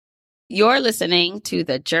You're listening to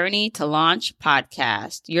the Journey to Launch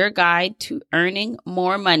podcast, your guide to earning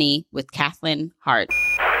more money with Kathleen Hart.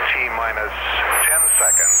 T-minus 10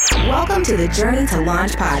 seconds. Welcome to the Journey to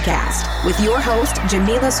Launch podcast with your host,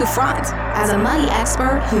 Jamila Souffrant. As a money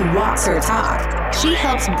expert who walks her talk, she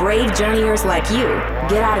helps brave journeyers like you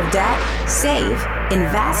get out of debt, save,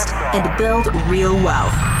 invest, and build real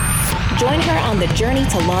wealth. Join her on the journey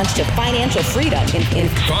to launch to financial freedom in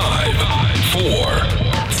 5, 4,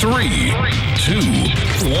 3, 2,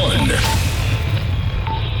 1.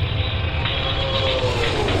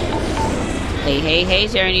 Hey,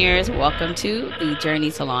 journeyers. Welcome to the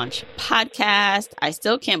Journey to Launch podcast. I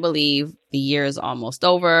still can't believe the year is almost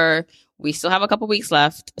over. We still have a couple weeks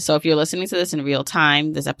left. So if you're listening to this in real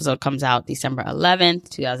time, this episode comes out December 11th,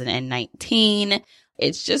 2019.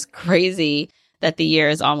 It's just crazy that the year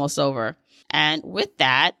is almost over. And with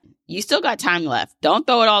that, you still got time left. Don't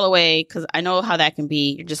throw it all away, because I know how that can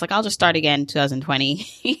be. You're just like, I'll just start again in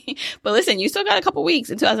 2020. But listen, you still got a couple weeks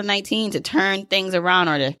in 2019 to turn things around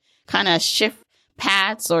or to kind of shift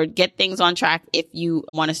paths or get things on track if you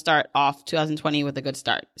want to start off 2020 with a good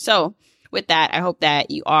start. So with that, I hope that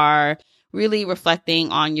you are really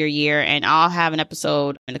reflecting on your year, and I'll have an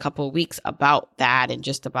episode in a couple of weeks about that and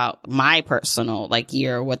just about my personal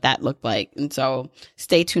year, what that looked like. And so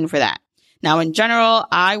stay tuned for that. Now, in general,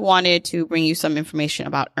 I wanted to bring you some information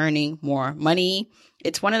about earning more money.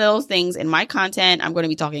 It's one of those things in my content. I'm going to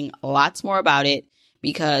be talking lots more about it,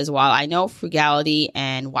 because while I know frugality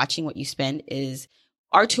and watching what you spend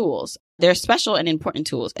are tools, they're special and important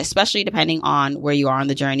tools, especially depending on where you are on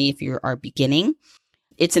the journey. If you are beginning,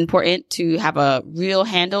 it's important to have a real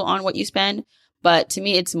handle on what you spend. But to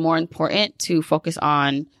me, it's more important to focus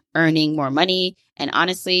on earning more money. And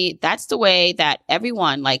honestly, that's the way that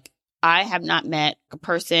everyone, I have not met a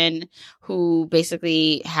person who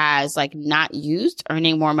basically has not used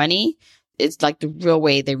earning more money. It's the real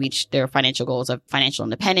way they reach their financial goals of financial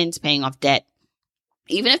independence, paying off debt.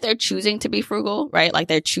 Even if they're choosing to be frugal, right?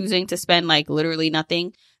 They're choosing to spend literally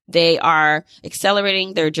nothing. They are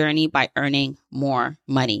accelerating their journey by earning more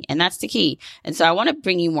money. And that's the key. And so I want to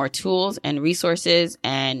bring you more tools and resources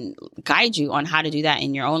and guide you on how to do that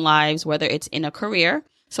in your own lives, whether it's in a career,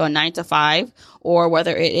 so a 9 to 5, or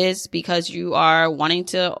whether it is because you are wanting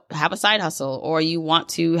to have a side hustle or you want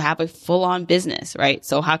to have a full-on business, right?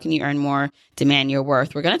 So how can you earn more, demand your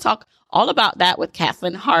worth? We're going to talk all about that with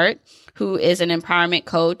Kathleen Hart, who is an empowerment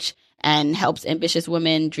coach and helps ambitious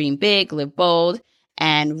women dream big, live bold,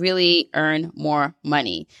 and really earn more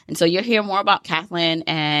money. And so you'll hear more about Kathleen,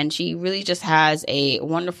 and she really just has a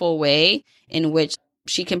wonderful way in which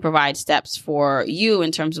she can provide steps for you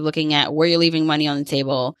in terms of looking at where you're leaving money on the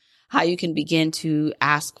table, how you can begin to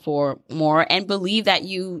ask for more and believe that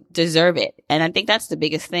you deserve it. And I think that's the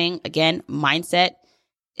biggest thing. Again, mindset.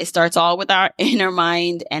 It starts all with our inner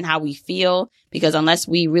mind and how we feel, because unless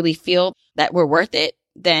we really feel that we're worth it,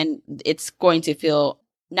 then it's going to feel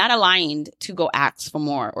not aligned to go ask for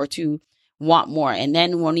more or to want more. And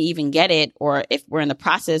then when we even get it, or if we're in the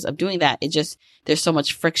process of doing that, there's so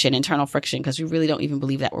much friction, internal friction, because we really don't even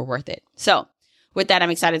believe that we're worth it. So with that, I'm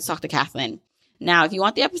excited to talk to Kathleen. Now, if you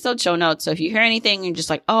want the episode show notes, so if you hear anything and you're just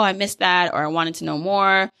like, oh, I missed that, or I wanted to know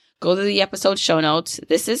more, go to the episode show notes.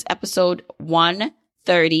 This is episode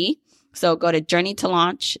 130. So go to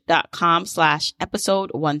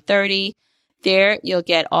journeytolaunch.com/episode 130. There, you'll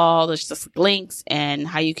get all the just links and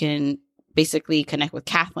how you can basically connect with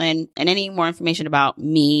Kathleen and any more information about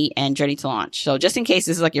me and Journey to Launch. So just in case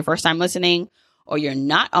this is your first time listening or you're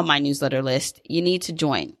not on my newsletter list, you need to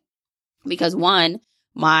join. Because one,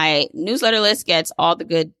 my newsletter list gets all the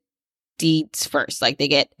good deeds first. They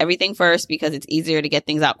get everything first because it's easier to get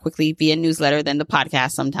things out quickly via newsletter than the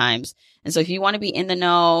podcast sometimes. And so if you want to be in the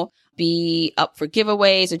know, be up for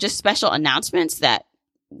giveaways or just special announcements that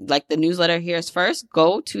the newsletter here is first,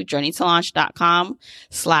 go to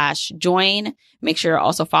journeytolaunch.com/join. Make sure you're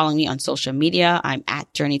also following me on social media. I'm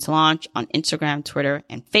at Journey to Launch on Instagram, Twitter,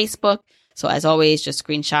 and Facebook. So as always, just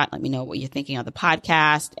screenshot, let me know what you're thinking of the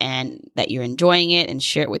podcast and that you're enjoying it, and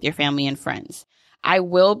share it with your family and friends. I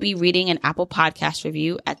will be reading an Apple Podcast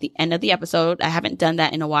review at the end of the episode. I haven't done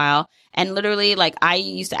that in a while. And literally, I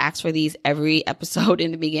used to ask for these every episode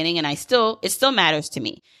in the beginning, and it still matters to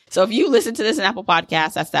me. So if you listen to this in Apple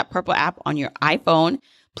Podcasts, that's that purple app on your iPhone,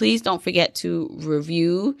 please don't forget to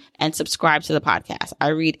review and subscribe to the podcast. I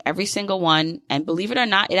read every single one, and believe it or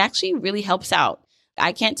not, it actually really helps out.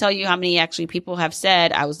 I can't tell you how many actually people have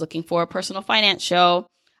said, I was looking for a personal finance show,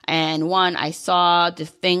 and I saw this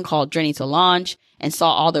thing called Journey to Launch and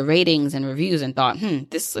saw all the ratings and reviews and thought,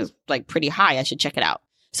 this is pretty high. I should check it out.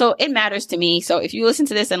 So it matters to me. So if you listen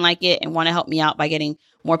to this and like it and want to help me out by getting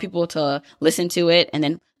more people to listen to it, and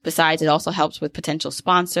then besides, it also helps with potential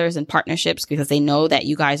sponsors and partnerships because they know that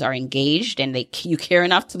you guys are engaged and you care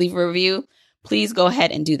enough to leave a review, please go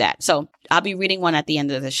ahead and do that. So I'll be reading one at the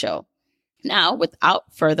end of the show. Now, without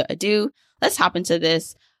further ado, let's hop into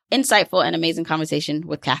this insightful and amazing conversation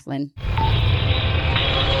with Kathleen.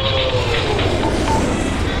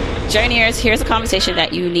 Journeyers, here's a conversation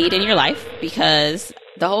that you need in your life because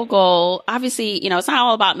the whole goal, obviously, it's not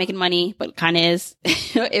all about making money, but it kind of is.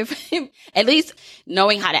 if at least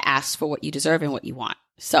knowing how to ask for what you deserve and what you want.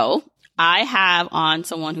 So I have on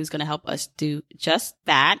someone who's going to help us do just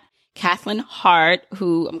that. Kathleen Hart,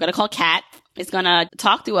 who I'm going to call Kat, is going to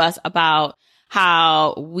talk to us about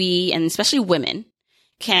how we, and especially women,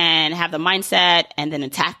 can have the mindset and then the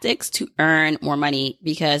tactics to earn more money.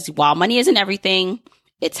 Because while money isn't everything,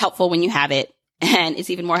 it's helpful when you have it. And it's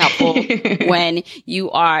even more helpful when you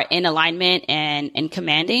are in alignment and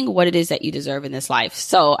commanding what it is that you deserve in this life.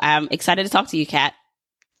 So I'm excited to talk to you, Kat.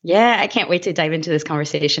 Yeah, I can't wait to dive into this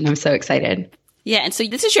conversation. I'm so excited. Yeah. And so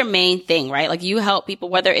this is your main thing, right? Like you help people,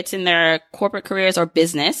 whether it's in their corporate careers or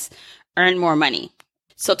business, earn more money.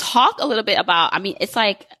 So talk a little bit about, it's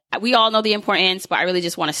like we all know the importance, but I really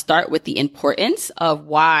just want to start with the importance of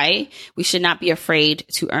why we should not be afraid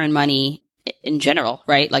to earn money in general,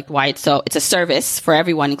 right? Like why it's a service for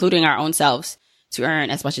everyone, including our own selves, to earn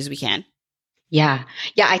as much as we can. Yeah.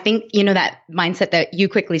 Yeah. I think, that mindset that you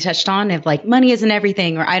quickly touched on of like money isn't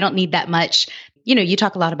everything, or I don't need that much. You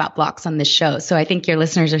talk a lot about blocks on this show. So I think your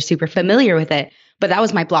listeners are super familiar with it, but that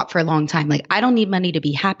was my block for a long time. Like I don't need money to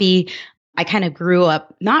be happy. I kind of grew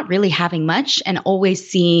up not really having much and always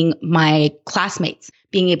seeing my classmates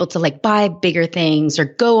being able to like buy bigger things or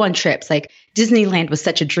go on trips. Like Disneyland was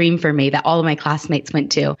such a dream for me that all of my classmates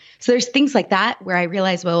went to. So there's things like that where I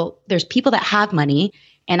realized, well, there's people that have money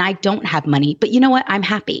and I don't have money, but you know what? I'm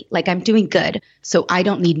happy. Like I'm doing good. So I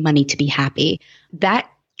don't need money to be happy. That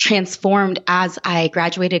transformed as I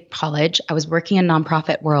graduated college. I was working in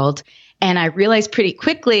nonprofit world. And I realized pretty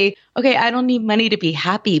quickly, okay, I don't need money to be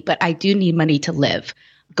happy, but I do need money to live.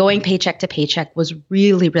 Going paycheck to paycheck was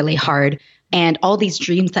really, really hard. And all these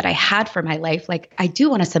dreams that I had for my life, like I do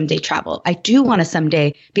want to someday travel. I do want to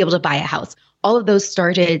someday be able to buy a house. All of those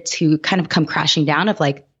started to kind of come crashing down of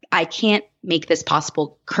like, I can't make this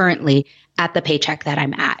possible currently at the paycheck that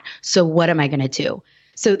I'm at. So what am I going to do?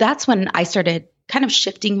 So that's when I started kind of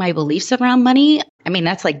shifting my beliefs around money.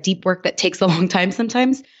 That's like deep work that takes a long time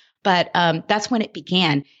sometimes. But that's when it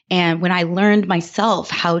began. And when I learned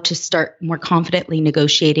myself how to start more confidently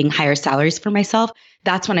negotiating higher salaries for myself,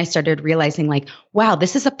 that's when I started realizing like, wow,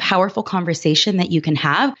 this is a powerful conversation that you can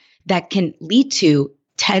have that can lead to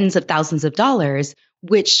tens of thousands of dollars,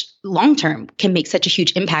 which long-term can make such a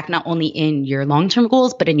huge impact, not only in your long-term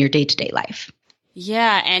goals, but in your day-to-day life.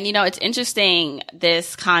 Yeah. And, it's interesting,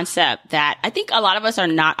 this concept that I think a lot of us are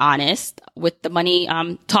not honest with the money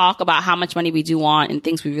talk about how much money we do want and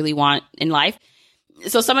things we really want in life.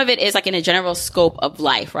 So some of it is like in a general scope of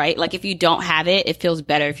life, right? Like if you don't have it, it feels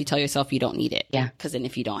better if you tell yourself you don't need it. Yeah. Because then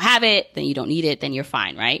if you don't have it, then you don't need it, then you're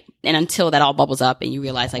fine, right? And until that all bubbles up and you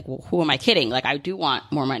realize like, well, who am I kidding? Like I do want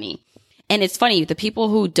more money. And it's funny, the people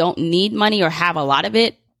who don't need money or have a lot of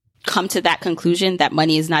it come to that conclusion that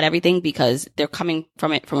money is not everything because they're coming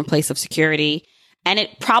from it from a place of security. And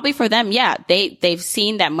it probably for them, yeah, they've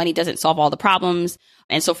seen that money doesn't solve all the problems.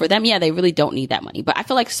 And so for them, yeah, they really don't need that money. But I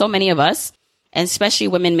feel like so many of us, and especially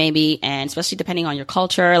women maybe, and especially depending on your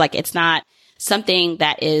culture, like it's not something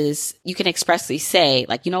that is, you can expressly say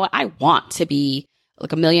like, you know what, I want to be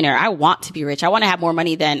like a millionaire. I want to be rich. I want to have more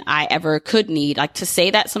money than I ever could need. Like to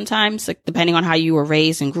say that sometimes, like depending on how you were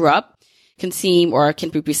raised and grew up, can seem or can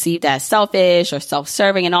be perceived as selfish or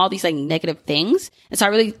self-serving and all these like negative things. And so I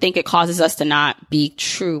really think it causes us to not be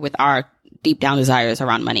true with our deep down desires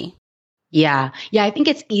around money. Yeah. Yeah. I think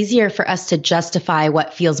it's easier for us to justify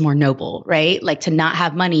what feels more noble, right? Like to not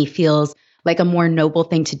have money feels like a more noble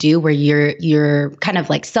thing to do where you're kind of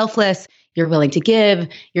like selfless. You're willing to give.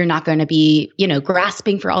 You're not going to be,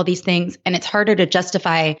 grasping for all these things. And it's harder to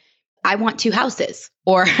justify, I want 2 houses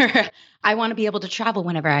or I want to be able to travel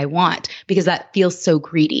whenever I want because that feels so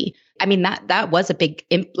greedy. That was a big,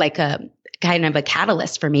 like a kind of a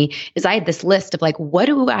catalyst for me is I had this list of like, what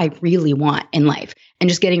do I really want in life? And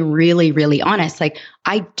just getting really, really honest. Like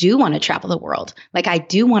I do want to travel the world. Like I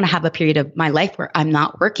do want to have a period of my life where I'm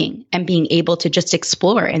not working and being able to just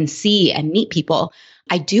explore and see and meet people.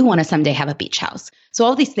 I do want to someday have a beach house. So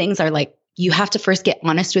all these things are like, you have to first get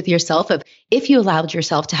honest with yourself of if you allowed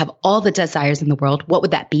yourself to have all the desires in the world, what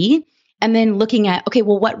would that be? And then looking at, okay,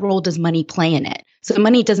 well, what role does money play in it? So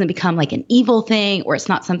money doesn't become like an evil thing, or it's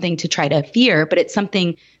not something to try to fear, but it's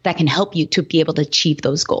something that can help you to be able to achieve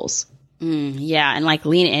those goals. Yeah. And like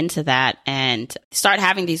lean into that and start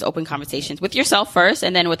having these open conversations with yourself first,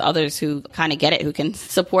 and then with others who kind of get it, who can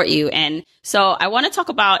support you. And so I want to talk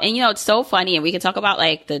about, and it's so funny, and we can talk about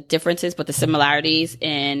like the differences, but the similarities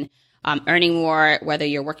in earning more, whether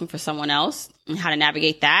you're working for someone else and how to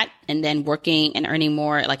navigate that, and then working and earning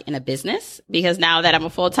more like in a business. Because now that I'm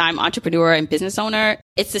a full-time entrepreneur and business owner,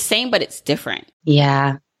 it's the same, but it's different.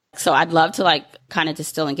 Yeah. So I'd love to like kind of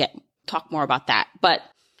distill and talk more about that. But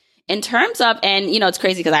in terms of, and it's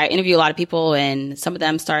crazy because I interview a lot of people, and some of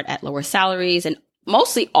them start at lower salaries, and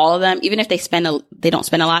mostly all of them, even if they don't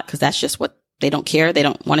spend a lot, because that's just what they don't care. They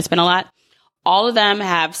don't want to spend a lot. All of them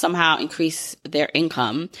have somehow increased their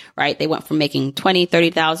income, right? They went from making 20,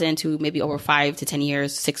 30,000 to maybe over 5 to 10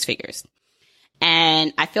 years, 6 figures.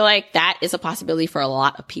 And I feel like that is a possibility for a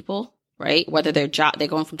lot of people, right? Whether they're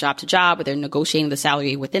going from job to job, or they're negotiating the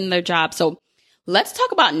salary within their job. So let's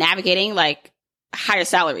talk about navigating like higher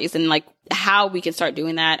salaries and like how we can start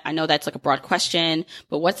doing that. I know that's like a broad question,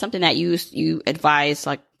 but what's something that you advise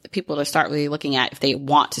like people to start really looking at if they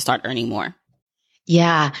want to start earning more?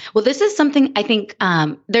 Yeah. Well, this is something I think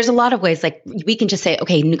there's a lot of ways, like we can just say,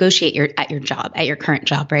 okay, negotiate at your current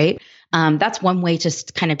job, right? That's one way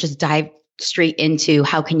to kind of just dive straight into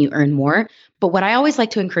how can you earn more. But what I always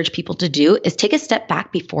like to encourage people to do is take a step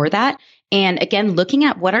back before that. And again, looking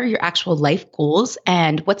at what are your actual life goals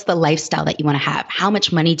and what's the lifestyle that you want to have? How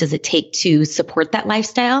much money does it take to support that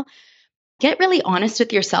lifestyle? Get really honest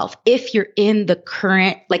with yourself if you're in the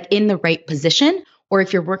current, like in the right position, or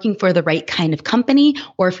if you're working for the right kind of company,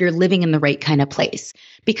 or if you're living in the right kind of place,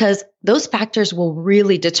 because those factors will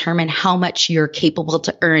really determine how much you're capable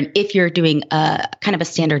to earn if you're doing a kind of a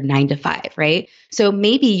standard 9 to 5, right? So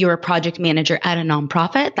maybe you're a project manager at a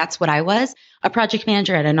nonprofit. That's what I was. A project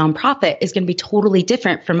manager at a nonprofit is going to be totally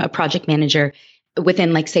different from a project manager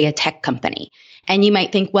within, like, say, a tech company. And you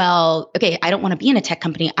might think, well, okay, I don't want to be in a tech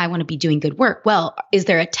company. I want to be doing good work. Well, is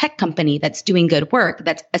there a tech company that's doing good work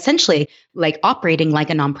that's essentially like operating like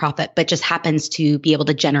a nonprofit, but just happens to be able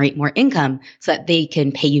to generate more income so that they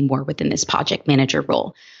can pay you more within this project manager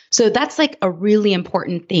role? So that's like a really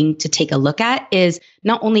important thing to take a look at, is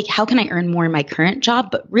not only how can I earn more in my current job,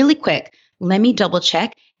 but really quick, let me double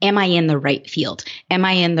check. Am I in the right field? Am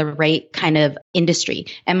I in the right kind of industry?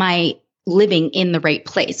 Am I living in the right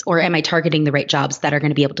place, or am I targeting the right jobs that are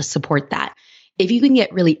going to be able to support that? If you can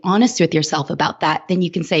get really honest with yourself about that, then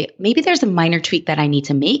you can say, maybe there's a minor tweak that I need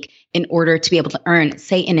to make in order to be able to earn,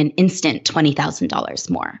 say, in an instant, $20,000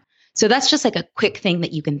 more. So that's just like a quick thing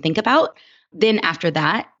that you can think about. Then after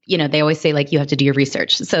that, they always say like you have to do your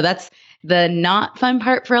research. So that's the not fun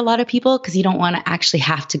part for a lot of people, because you don't want to actually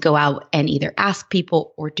have to go out and either ask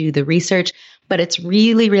people or do the research. But it's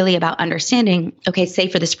really, really about understanding, okay, say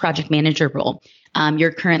for this project manager role,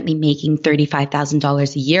 you're currently making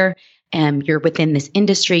 $35,000 a year, and you're within this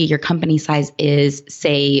industry, your company size is,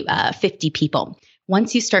 say, 50 people.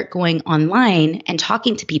 Once you start going online and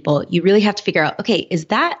talking to people, you really have to figure out, okay,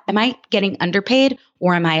 am I getting underpaid,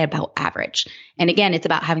 or am I about average? And again, it's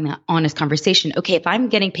about having that honest conversation. Okay, if I'm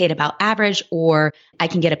getting paid about average, or I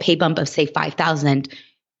can get a pay bump of, say, $5,000,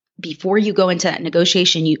 before you go into that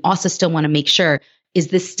negotiation, you also still want to make sure, is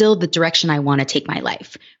this still the direction I want to take my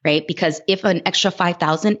life, right? Because if an extra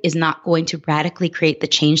 $5,000 is not going to radically create the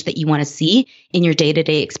change that you want to see in your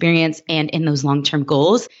day-to-day experience and in those long-term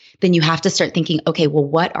goals, then you have to start thinking, okay, well,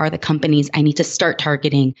 what are the companies I need to start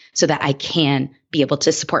targeting so that I can be able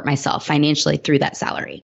to support myself financially through that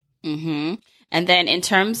salary? Mm-hmm. And then in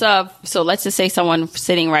terms of, so let's just say someone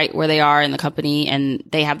sitting right where they are in the company, and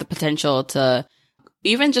they have the potential to,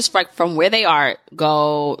 even just like from where they are,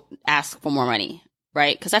 go ask for more money,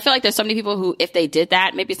 right? Because I feel like there's so many people who, if they did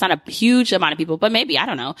that, maybe it's not a huge amount of people, but maybe, I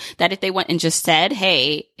don't know, that if they went and just said,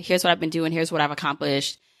 hey, here's what I've been doing, here's what I've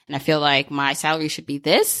accomplished, and I feel like my salary should be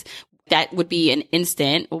this, that would be an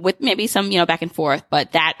instant with maybe some, back and forth,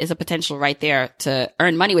 but that is a potential right there to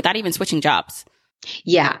earn money without even switching jobs.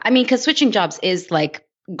 Yeah. I mean, because switching jobs is like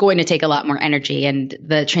going to take a lot more energy, and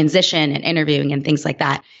the transition and interviewing and things like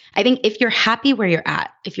that. I think if you're happy where you're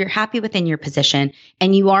at, if you're happy within your position,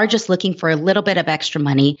 and you are just looking for a little bit of extra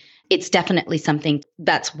money, it's definitely something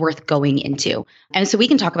that's worth going into. And so we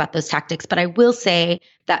can talk about those tactics, but I will say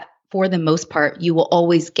that for the most part, you will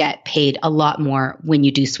always get paid a lot more when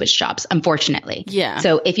you do switch jobs, unfortunately. Yeah.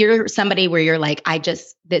 So if you're somebody where you're like,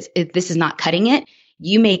 this is not cutting it,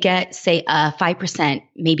 you may get, say, a 5%,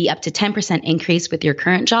 maybe up to 10% increase with your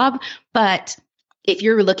current job. But if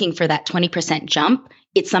you're looking for that 20% jump,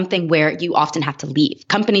 it's something where you often have to leave.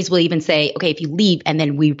 Companies will even say, okay, if you leave and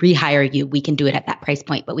then we rehire you, we can do it at that price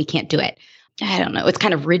point, but we can't do it. I don't know. It's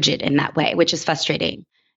kind of rigid in that way, which is frustrating.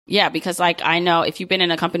 Yeah, because like I know if you've been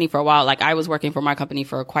in a company for a while, like I was working for my company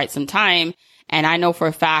for quite some time, and I know for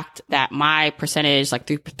a fact that my percentage, like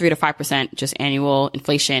 3 to 5% just annual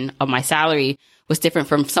inflation of my salary was different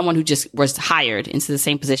from someone who just was hired into the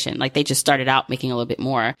same position. Like they just started out making a little bit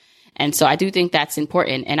more. And so I do think that's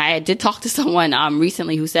important. And I did talk to someone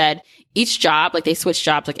recently who said each job, like they switch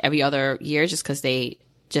jobs like every other year just because they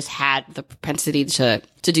just had the propensity to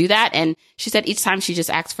do that. And she said each time she just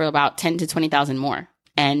asked for about 10 to 20,000 more.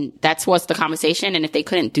 And that's what's the conversation. And if they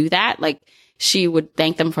couldn't do that, like she would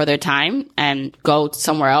thank them for their time and go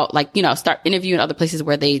somewhere else, like, you know, start interviewing other places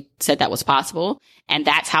where they said that was possible. And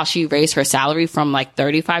that's how she raised her salary from like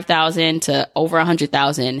 35,000 to over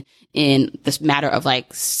 100,000 in this matter of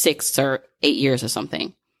like 6 or 8 years or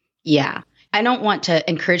something. Yeah. I don't want to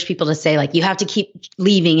encourage people to say like, you have to keep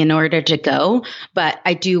leaving in order to go. But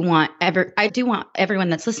I do want everyone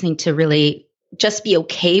that's listening to really just be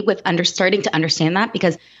okay with starting to understand that,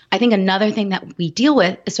 because I think another thing that we deal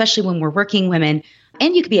with, especially when we're working women,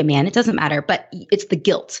 and you could be a man, it doesn't matter, but it's the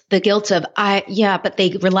guilt of, but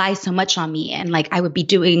they rely so much on me. And like, I would be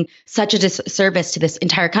doing such a disservice to this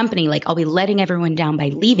entire company. Like I'll be letting everyone down by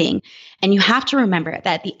leaving. And you have to remember that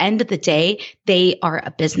at the end of the day, they are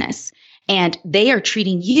a business. And they are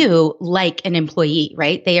treating you like an employee,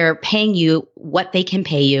 right? They are paying you what they can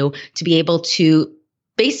pay you to be able to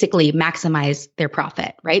basically maximize their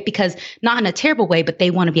profit, right? Because not in a terrible way, but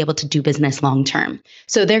they want to be able to do business long term.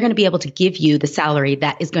 So they're going to be able to give you the salary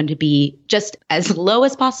that is going to be just as low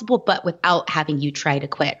as possible, but without having you try to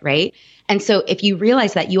quit, right? And so if you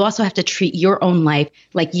realize that, you also have to treat your own life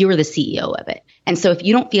like you're the CEO of it. And so if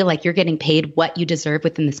you don't feel like you're getting paid what you deserve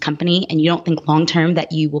within this company, and you don't think long term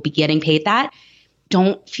that you will be getting paid that,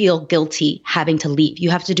 don't feel guilty having to leave.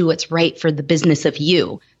 You have to do what's right for the business of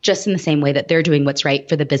you, just in the same way that they're doing what's right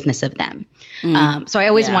for the business of them. So I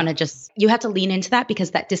always want to you have to lean into that,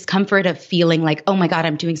 because that discomfort of feeling like, oh my God,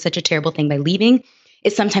 I'm doing such a terrible thing by leaving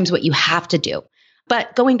is sometimes what you have to do.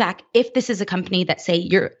 But going back, if this is a company that say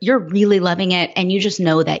you're really loving it and you just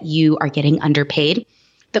know that you are getting underpaid,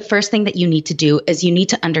 the first thing that you need to do is you need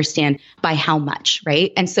to understand by how much,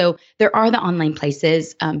 right? And so there are the online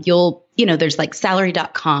places. There's like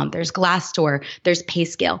salary.com, there's Glassdoor, there's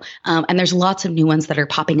PayScale, and there's lots of new ones that are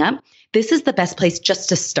popping up. This is the best place just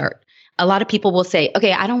to start. A lot of people will say,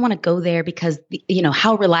 okay, I don't want to go there because,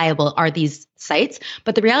 how reliable are these sites?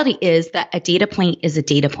 But the reality is that a data point is a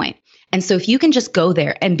data point. And so if you can just go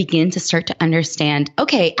there and begin to start to understand,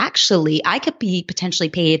 okay, actually, I could be potentially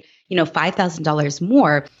paid, $5,000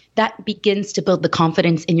 more, that begins to build the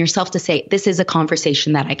confidence in yourself to say, this is a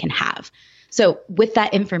conversation that I can have. So with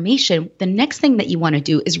that information, the next thing that you want to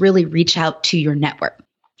do is really reach out to your network.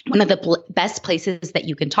 One of the best places that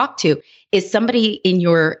you can talk to is somebody in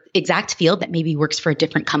your exact field that maybe works for a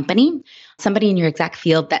different company, somebody in your exact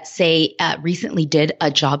field that say recently did a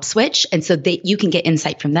job switch. And so you can get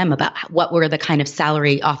insight from them about what were the kind of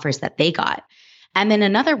salary offers that they got. And then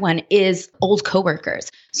another one is old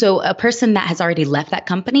coworkers. So a person that has already left that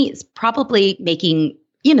company is probably making,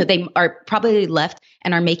 they are probably left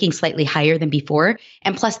and are making slightly higher than before.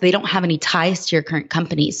 And plus, they don't have any ties to your current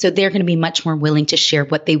company. So they're going to be much more willing to share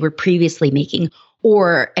what they were previously making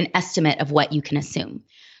or an estimate of what you can assume.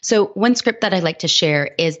 So one script that I like to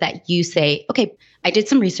share is that you say, okay, I did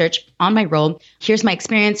some research on my role. Here's my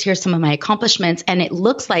experience. Here's some of my accomplishments. And it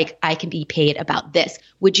looks like I can be paid about this.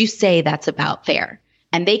 Would you say that's about fair?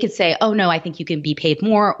 And they could say, oh, no, I think you can be paid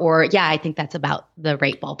more. Or, yeah, I think that's about the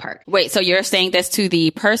right ballpark. Wait, so you're saying this to the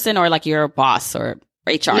person or like your boss or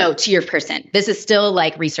HR? No, to your person. This is still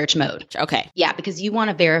like research mode. Okay. Yeah, because you want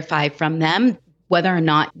to verify from them whether or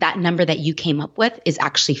not that number that you came up with is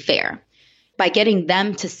actually fair. By getting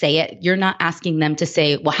them to say it, you're not asking them to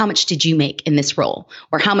say, well, how much did you make in this role?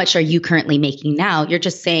 Or how much are you currently making now? You're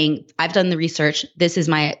just saying, I've done the research. This is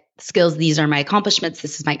my skills. These are my accomplishments.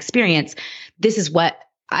 This is my experience. This is what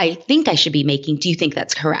I think I should be making. Do you think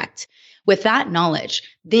that's correct? With that knowledge,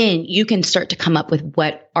 then you can start to come up with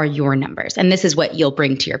what are your numbers. And this is what you'll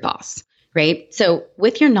bring to your boss, right? So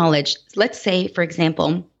with your knowledge, let's say, for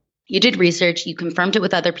example, you did research, you confirmed it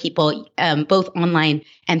with other people, both online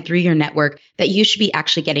and through your network, that you should be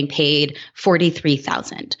actually getting paid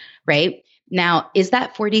 $43,000, right? Now, is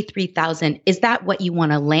that $43,000, is that what you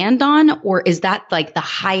want to land on, or is that like the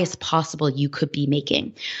highest possible you could be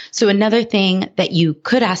making? So another thing that you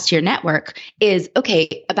could ask your network is,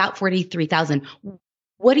 okay, about $43,000,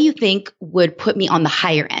 what do you think would put me on the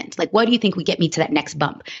higher end? Like, what do you think would get me to that next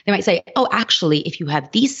bump? They might say, oh, actually, if you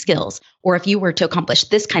have these skills, or if you were to accomplish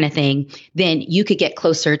this kind of thing, then you could get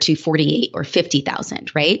closer to 48 or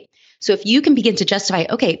 50,000, right? So if you can begin to justify,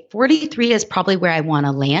 okay, 43 is probably where I want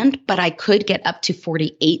to land, but I could get up to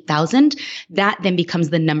 48,000, that then becomes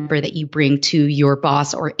the number that you bring to your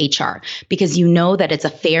boss or HR, because you know that it's a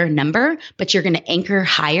fair number, but you're going to anchor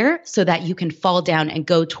higher so that you can fall down and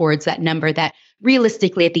go towards that number that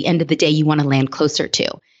realistically at the end of the day you want to land closer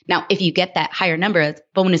to. Now, if you get that higher number, it's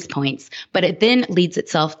bonus points, but it then leads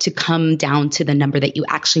itself to come down to the number that you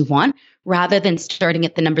actually want, rather than starting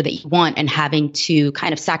at the number that you want and having to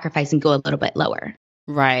kind of sacrifice and go a little bit lower.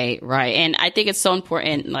 Right, right. And I think it's so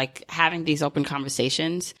important, like having these open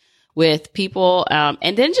conversations with people,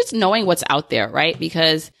 and then just knowing what's out there, right?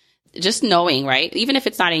 Because just knowing, right? Even if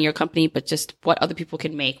it's not in your company, but just what other people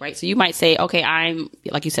can make, right? So you might say, okay, I'm,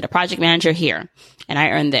 like you said, a project manager here and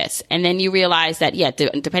I earn this. And then you realize that, yeah,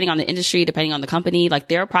 depending on the industry, depending on the company, like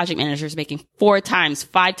there are project managers making 4 times,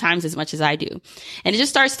 5 times as much as I do. And it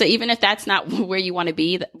just starts to, even if that's not where you want to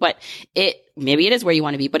be, but maybe it is where you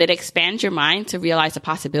want to be, but it expands your mind to realize the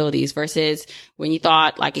possibilities versus when you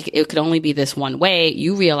thought like it could only be this one way,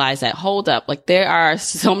 you realize that, hold up, like there are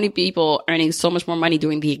so many people earning so much more money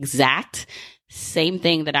doing the exact same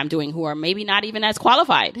thing that I'm doing who are maybe not even as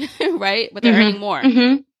qualified, right? But they're earning more.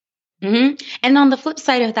 And on the flip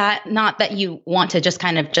side of that, not that you want to just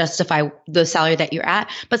kind of justify the salary that you're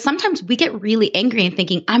at, but sometimes we get really angry and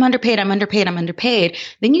thinking, I'm underpaid.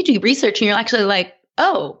 Then you do research and you're actually like,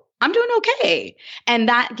 oh, I'm doing okay. And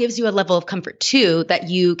that gives you a level of comfort too,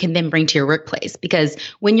 that you can then bring to your workplace. Because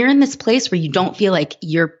when you're in this place where you don't feel like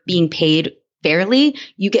you're being paid fairly,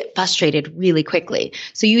 you get frustrated really quickly.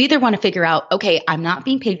 So you either want to figure out, okay, I'm not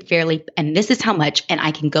being paid fairly and this is how much and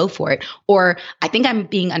I can go for it. Or I think I'm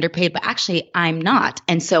being underpaid, but actually I'm not.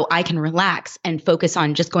 And so I can relax and focus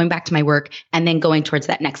on just going back to my work and then going towards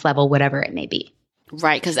that next level, whatever it may be.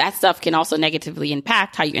 Right. Because that stuff can also negatively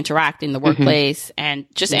impact how you interact in the workplace and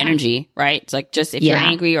just energy, right? It's like just if you're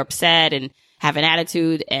angry or upset and have an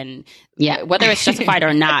attitude and whether it's justified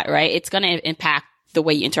or not, right? It's going to impact the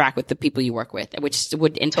way you interact with the people you work with, which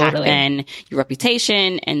would impact then your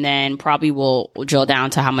reputation and then probably will drill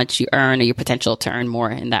down to how much you earn or your potential to earn more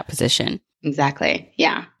in that position. Exactly.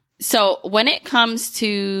 Yeah. So when it comes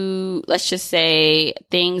to, let's just say,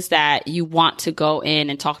 things that you want to go in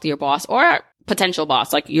and talk to your boss or potential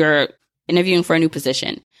boss, like you're interviewing for a new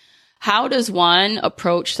position, how does one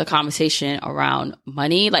approach the conversation around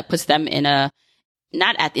money? Like puts them in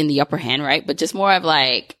in the upper hand, right? But just more of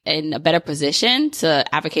like in a better position to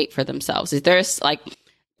advocate for themselves. Is there like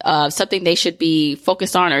something they should be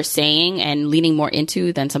focused on or saying and leaning more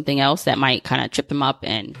into than something else that might kind of trip them up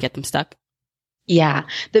and get them stuck? Yeah.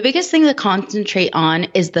 The biggest thing to concentrate on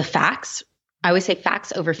is the facts. I always say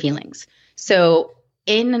facts over feelings. So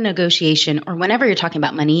in a negotiation or whenever you're talking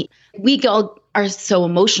about money, we all are so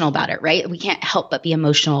emotional about it, right? We can't help but be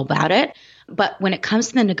emotional about it. But when it comes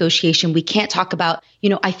to the negotiation, we can't talk about,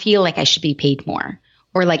 I feel like I should be paid more,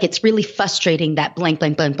 or like it's really frustrating that blank,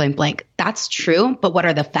 blank, blank, blank, blank. That's true. But what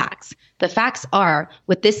are the facts? The facts are,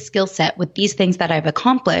 with this skill set, with these things that I've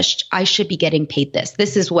accomplished, I should be getting paid this.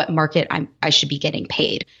 This is what market I should be getting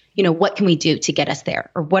paid. What can we do to get us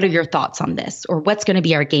there? Or what are your thoughts on this? Or what's going to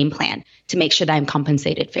be our game plan to make sure that I'm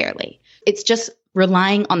compensated fairly? It's just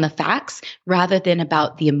relying on the facts rather than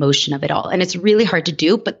about the emotion of it all. And it's really hard to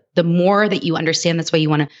do, but the more that you understand, that's why you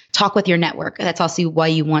want to talk with your network. That's also why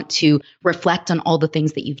you want to reflect on all the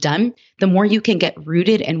things that you've done. The more you can get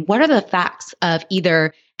rooted in what are the facts of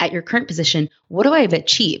either at your current position, what do I have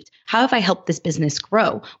achieved? How have I helped this business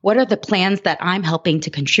grow? What are the plans that I'm helping to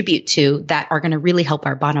contribute to that are going to really help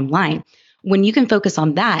our bottom line? When you can focus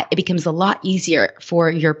on that, it becomes a lot easier for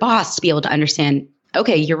your boss to be able to understand,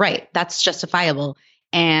 okay, you're right, that's justifiable.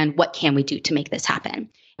 And what can we do to make this happen?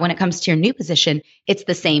 When it comes to your new position, it's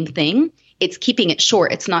the same thing. It's keeping it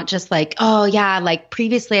short. It's not just like, oh yeah, like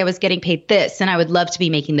previously I was getting paid this and I would love to be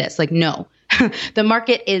making this. Like, no, the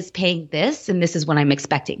market is paying this and this is what I'm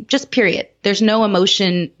expecting. Just period. There's no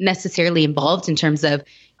emotion necessarily involved in terms of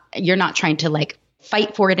you're not trying to like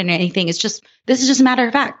fight for it and anything. It's just, this is just a matter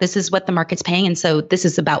of fact. This is what the market's paying. And so this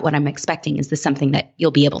is about what I'm expecting. Is this something that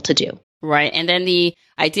you'll be able to do? Right. And then the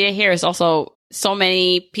idea here is also so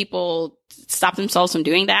many people stop themselves from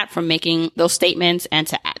doing that, from making those statements and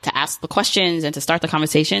to ask the questions and to start the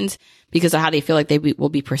conversations because of how they feel like they will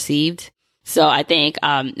be perceived. So I think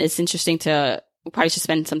it's interesting we probably should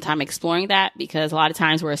spend some time exploring that because a lot of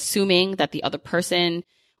times we're assuming that the other person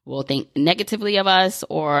will think negatively of us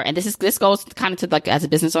and this goes kind of to like as a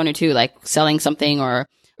business owner too, like selling something or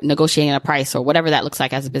negotiating a price or whatever that looks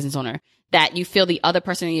like as a business owner, that you feel the other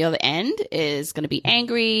person on the other end is going to be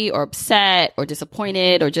angry or upset or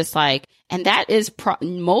disappointed or just like, and that is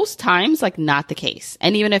most times like not the case.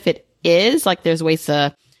 And even if it is, like there's ways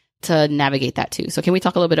to navigate that too. So can we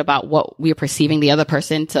talk a little bit about what we are perceiving the other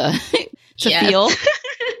person to feel?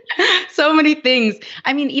 So many things.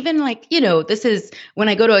 I mean, even like, this is when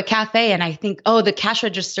I go to a cafe and I think, oh, the cash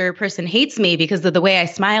register person hates me because of the way I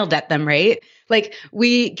smiled at them, right? Like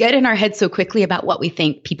we get in our head so quickly about what we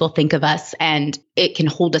think people think of us, and it can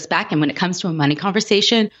hold us back. And when it comes to a money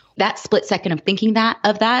conversation, that split second of thinking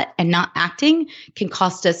of that and not acting can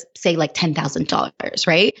cost us, say, like $10,000,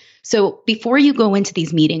 right? So before you go into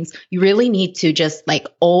these meetings, you really need to just like,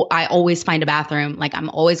 I always find a bathroom. Like I'm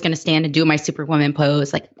always going to stand and do my Superwoman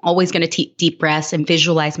pose. Like I'm always going to take deep breaths and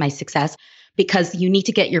visualize my success, because you need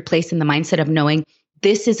to get your place in the mindset of knowing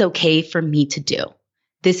this is okay for me to do.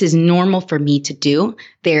 This is normal for me to do.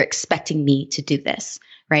 They're expecting me to do this,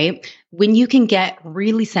 right? When you can get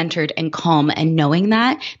really centered and calm and knowing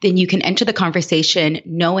that, then you can enter the conversation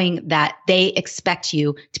knowing that they expect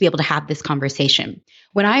you to be able to have this conversation.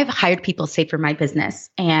 When I've hired people, say for my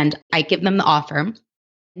business, and I give them the offer,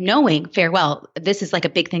 knowing farewell, this is like a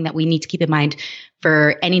big thing that we need to keep in mind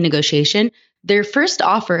for any negotiation. Their first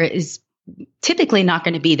offer is typically not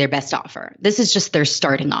going to be their best offer. This is just their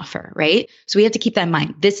starting offer, right? So we have to keep that in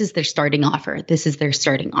mind. This is their starting offer. This is their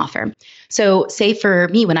starting offer. So say for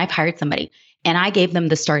me, when I've hired somebody and I gave them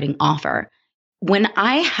the starting offer, when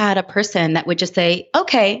I had a person that would just say,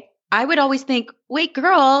 okay, I would always think, wait,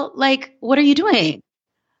 girl, like, what are you doing?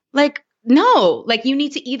 Like, no, like you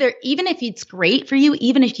need to either, even if it's great for you,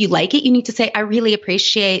 even if you like it, you need to say, I really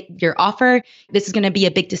appreciate your offer. This is going to be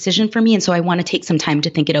a big decision for me. And so I want to take some time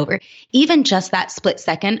to think it over. Even just that split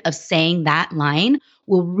second of saying that line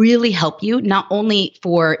will really help you, not only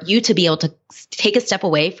for you to be able to take a step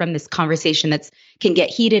away from this conversation that can get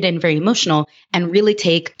heated and very emotional, and really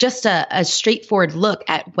take just a straightforward look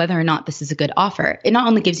at whether or not this is a good offer. It not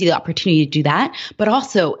only gives you the opportunity to do that, but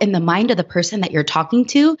also in the mind of the person that you're talking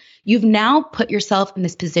to, you've now put yourself in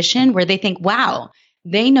this position where they think, wow,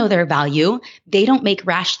 they know their value. They don't make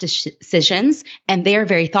rash decisions, and they are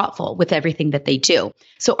very thoughtful with everything that they do.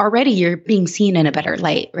 So already you're being seen in a better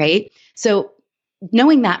light, right? So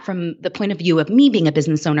knowing that from the point of view of me being a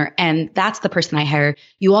business owner, and that's the person I hire,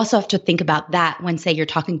 you also have to think about that when, say, you're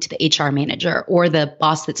talking to the HR manager or the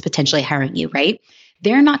boss that's potentially hiring you, right?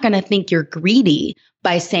 They're not going to think you're greedy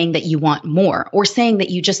by saying that you want more or saying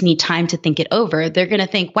that you just need time to think it over. They're going to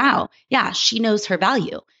think, wow, yeah, she knows her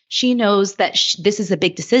value. She knows that this is a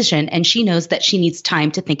big decision, and she knows that she needs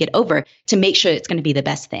time to think it over to make sure it's going to be the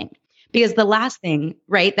best thing. Because the last thing,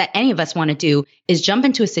 right, that any of us want to do is jump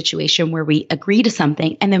into a situation where we agree to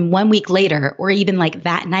something, and then 1 week later, or even like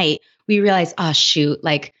that night, we realize, oh, shoot,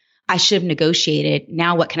 like I should have negotiated.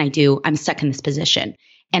 Now what can I do? I'm stuck in this position.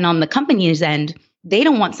 And on the company's end, they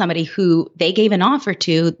don't want somebody who they gave an offer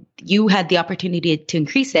to, you had the opportunity to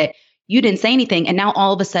increase it, you didn't say anything, and now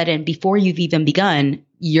all of a sudden, before you've even begun,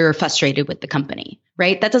 you're frustrated with the company,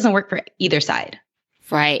 right? That doesn't work for either side.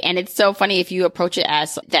 Right. And it's so funny if you approach it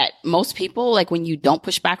as that. Most people, like when you don't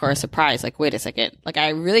push back, are surprised, like, wait a second, like I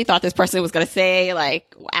really thought this person was going to say,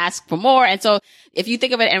 like, ask for more. And so if you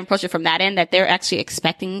think of it and approach it from that end, that they're actually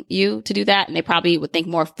expecting you to do that, and they probably would think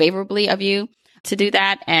more favorably of you to do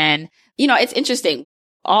that. And, it's interesting.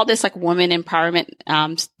 All this like woman empowerment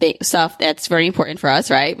stuff that's very important for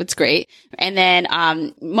us, right? It's great. And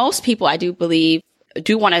then most people, I do believe,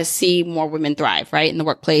 do want to see more women thrive, right? In the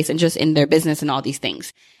workplace and just in their business and all these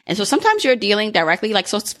things. And so sometimes you're dealing directly, like,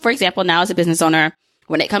 so for example, now as a business owner,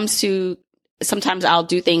 when it comes to, sometimes I'll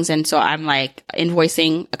do things. And so I'm like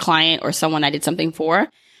invoicing a client or someone I did something for.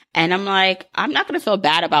 And I'm like, I'm not going to feel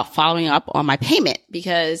bad about following up on my payment,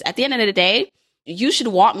 because at the end of the day, you should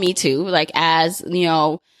want me to, like, as,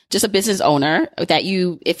 just a business owner, that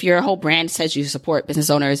if your whole brand says you support business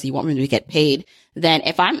owners, you want me to get paid, then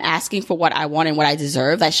if I'm asking for what I want and what I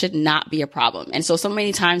deserve, that should not be a problem. And so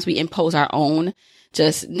many times we impose our own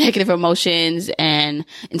just negative emotions and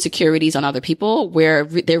insecurities on other people, where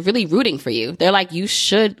they're really rooting for you. They're like, you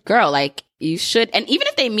should, girl, like, you should. And even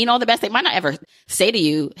if they mean all the best, they might not ever say to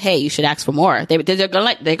you, hey, you should ask for more. They're going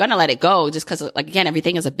to let it go, just because, like, again,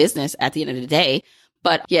 everything is a business at the end of the day.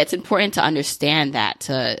 But yeah, it's important to understand that,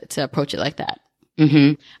 to approach it like that.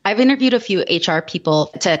 Mm-hmm. I've interviewed a few HR people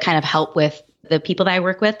to kind of help with the people that I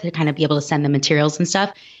work with, to kind of be able to send them materials and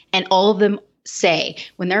stuff. And all of them say,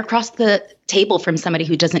 when they're across the table from somebody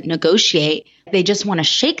who doesn't negotiate, they just want to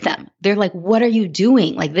shake them. They're like, what are you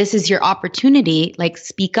doing? Like, this is your opportunity. Like,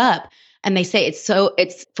 speak up. And they say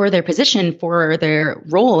it's for their position, for their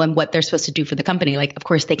role and what they're supposed to do for the company. Like, of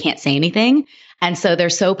course, they can't say anything. And so they're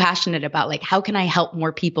so passionate about like, how can I help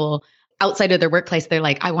more people outside of their workplace? They're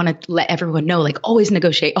like, I want to let everyone know, like, always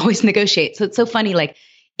negotiate, always negotiate. So it's so funny. Like,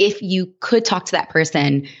 if you could talk to that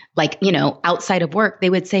person, like, outside of work, they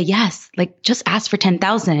would say, yes, like just ask for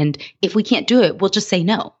 10,000. If we can't do it, we'll just say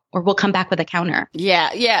no, or we'll come back with a counter.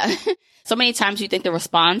 Yeah. Yeah. So many times you think the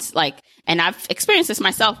response, like, and I've experienced this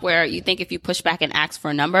myself, where you think if you push back and ask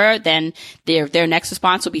for a number, then their next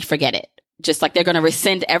response will be forget it. Just like they're going to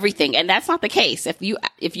rescind everything. And that's not the case. If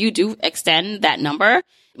you do extend that number,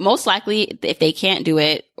 most likely if they can't do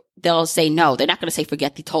it, they'll say no. They're not going to say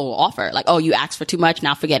forget the total offer. Like, oh, you asked for too much,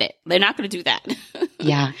 now forget it. They're not going to do that.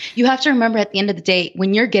 Yeah. You have to remember at the end of the day,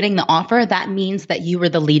 when you're getting the offer, that means that you were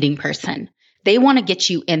the leading person. They want to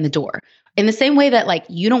get you in the door. In the same way that like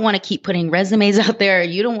you don't want to keep putting resumes out there,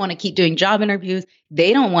 you don't want to keep doing job interviews,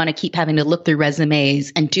 they don't want to keep having to look through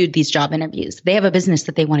resumes and do these job interviews. They have a business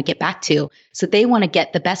that they want to get back to. So they want to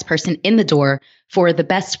get the best person in the door for the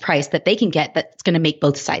best price that they can get that's going to make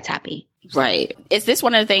both sides happy. Right. Is this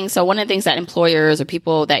one of the things? So one of the things that employers or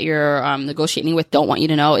people that you're negotiating with don't want you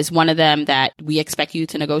to know, is one of them that we expect you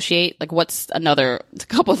to negotiate? Like, what's another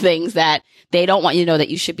couple things that they don't want you to know that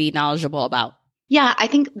you should be knowledgeable about? Yeah, I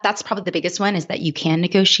think that's probably the biggest one, is that you can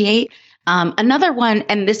negotiate. Another one,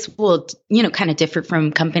 and this will, kind of differ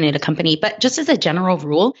from company to company, but just as a general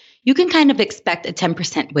rule, you can kind of expect a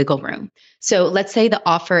 10% wiggle room. So let's say the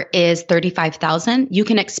offer is $35,000. You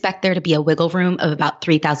can expect there to be a wiggle room of about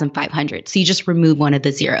 $3,500. So you just remove one of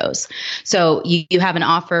the zeros. So you have an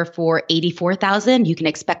offer for $84,000. You can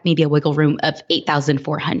expect maybe a wiggle room of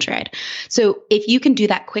 $8,400. So if you can do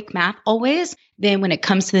that quick math always, then when it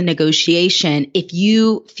comes to the negotiation, if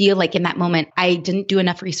you feel like in that moment, I didn't do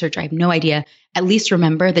enough research, I have no idea, at least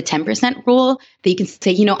remember the 10% rule, that you can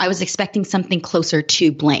say, I was expecting something closer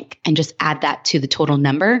to blank, and just add that to the total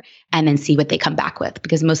number and then see what they come back with,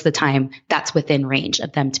 because most of the time that's within range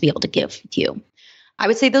of them to be able to give you. I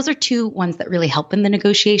would say those are two ones that really help in the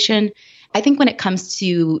negotiation. I think when it comes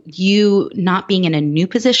to you not being in a new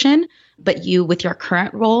position, but you with your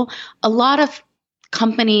current role, a lot of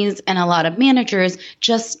companies and a lot of managers,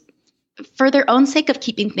 just for their own sake of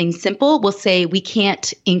keeping things simple, will say we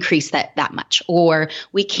can't increase that much, or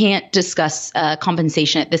we can't discuss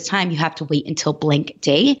compensation at this time. You have to wait until blank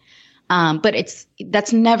day. But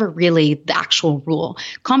that's never really the actual rule.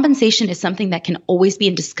 Compensation is something that can always be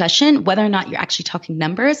in discussion, whether or not you're actually talking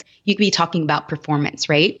numbers. You could be talking about performance,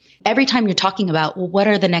 right? Every time you're talking about, well, what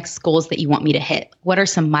are the next goals that you want me to hit? What are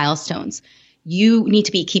some milestones? You need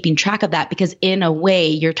to be keeping track of that, because in a way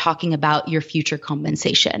you're talking about your future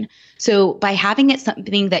compensation. So by having it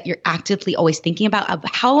something that you're actively always thinking about, of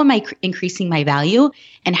how am I increasing my value,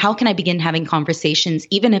 and how can I begin having conversations,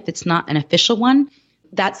 even if it's not an official one,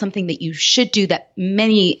 that's something that you should do, that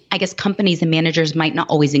many, companies and managers might not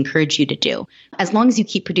always encourage you to do. As long as you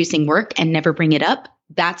keep producing work and never bring it up,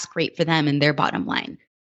 that's great for them and their bottom line.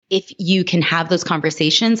 If you can have those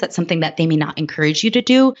conversations, that's something that they may not encourage you to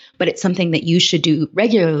do, but it's something that you should do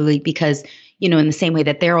regularly, because, in the same way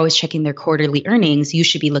that they're always checking their quarterly earnings, you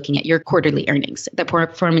should be looking at your quarterly earnings, the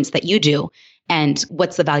performance that you do, and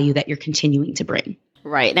what's the value that you're continuing to bring.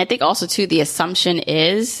 Right. And I think also too, the assumption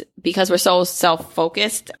is, because we're so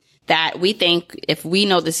self-focused, that we think if we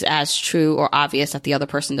know this as true or obvious, that the other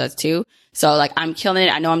person does too. So like, I'm killing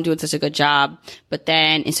it. I know I'm doing such a good job,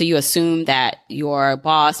 and so you assume that your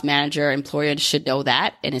boss, manager, employer should know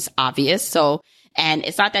that, and it's obvious. So, and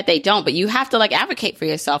it's not that they don't, but you have to like advocate for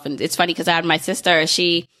yourself. And it's funny, because I had my sister,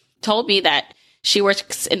 she told me that she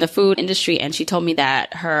works in the food industry, and she told me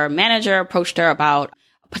that her manager approached her about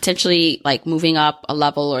potentially like moving up a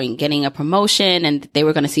level or getting a promotion, and they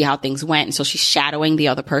were going to see how things went. And so she's shadowing the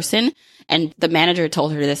other person. And the manager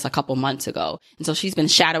told her this a couple months ago. And so she's been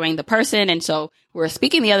shadowing the person. And so we were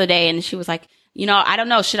speaking the other day, and she was like, I don't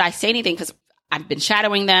know, should I say anything? Because I've been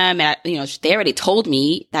shadowing them, and they already told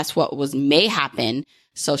me that's what may happen.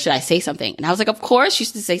 So should I say something? And I was like, of course you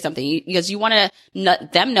should say something, because you want to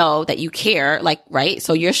let them know that you care, like, right?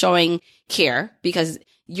 So you're showing care, because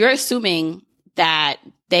you're assuming that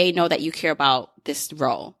they know that you care about this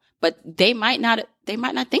role, but they might not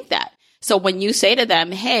think that. So when you say to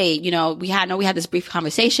them, hey, we had this brief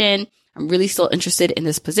conversation. I'm really still interested in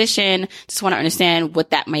this position. Just want to understand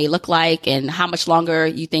what that may look like, and how much longer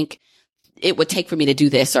you think it would take for me to do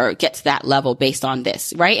this or get to that level based on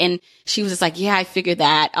this. Right. And she was just like, yeah, I figured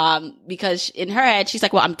that, because in her head, she's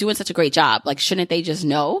like, well, I'm doing such a great job. Like, shouldn't they just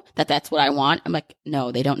know that that's what I want? I'm like,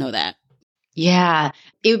 no, they don't know that. Yeah,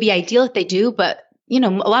 it would be ideal if they do, but a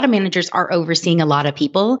lot of managers are overseeing a lot of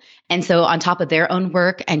people. And so on top of their own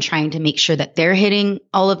work and trying to make sure that they're hitting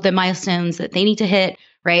all of the milestones that they need to hit,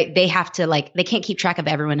 right? They have to they can't keep track of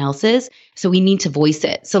everyone else's. So we need to voice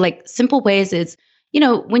it. So simple ways is,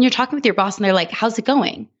 when you're talking with your boss and they're like, how's it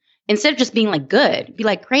going? Instead of just being good, be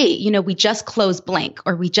like, great, we just closed blank,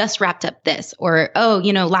 or we just wrapped up this, or,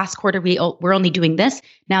 last quarter we're only doing this.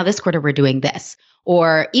 Now this quarter we're doing this.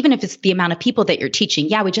 Or even if it's the amount of people that you're teaching,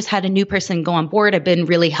 yeah, we just had a new person go on board. I've been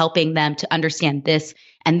really helping them to understand this.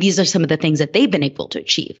 And these are some of the things that they've been able to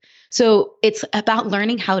achieve. So it's about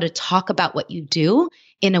learning how to talk about what you do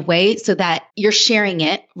in a way so that you're sharing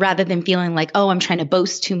it rather than feeling like, oh, I'm trying to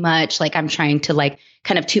boast too much. I'm trying to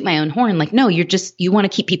kind of toot my own horn. No, you want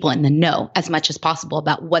to keep people in the know as much as possible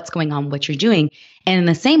about what's going on, what you're doing. And in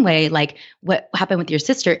the same way, what happened with your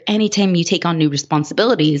sister, anytime you take on new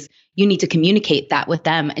responsibilities, you need to communicate that with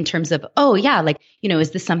them in terms of, oh yeah,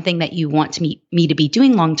 is this something that you want me to be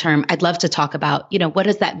doing long-term? I'd love to talk about, what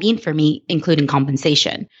does that mean for me, including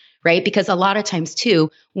compensation, right? Because a lot of times too,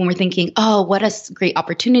 when we're thinking, oh, what a great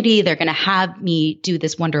opportunity, they're going to have me do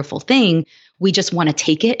this wonderful thing, we just want to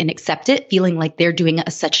take it and accept it, feeling like they're doing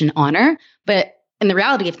us such an honor. But in the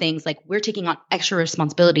reality of things, we're taking on extra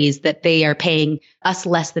responsibilities that they are paying us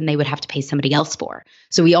less than they would have to pay somebody else for.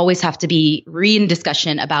 So we always have to be in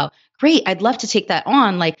discussion about, great, I'd love to take that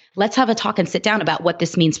on. Let's have a talk and sit down about what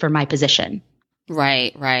this means for my position.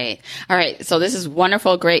 Right. All right. So this is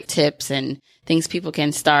wonderful, great tips and things people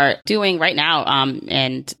can start doing right now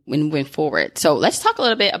and moving forward. So let's talk a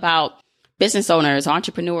little bit about business owners,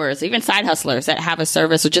 entrepreneurs, even side hustlers that have a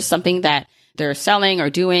service or just something that they're selling or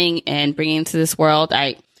doing and bringing into this world.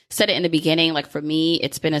 I said it in the beginning, for me,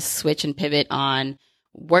 it's been a switch and pivot on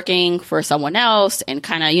working for someone else and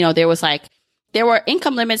kind of, there were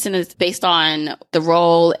income limits and it's based on the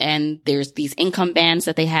role and there's these income bands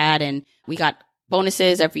that they had and we got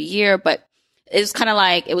bonuses every year, but it was kind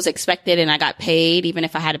of it was expected and I got paid even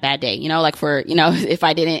if I had a bad day, if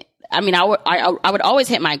I didn't, I would always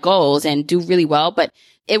hit my goals and do really well, but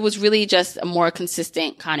it was really just a more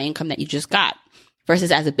consistent kind of income that you just got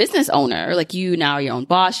versus as a business owner, you now are your own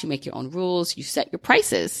boss, you make your own rules, you set your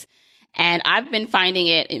prices. And I've been finding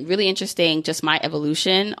it really interesting, just my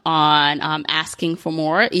evolution on asking for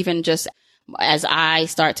more, even just as I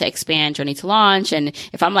start to expand Journey to Launch. And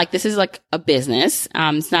if I'm this is a business,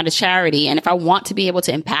 it's not a charity. And if I want to be able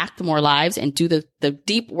to impact more lives and do the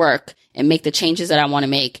deep work and make the changes that I want to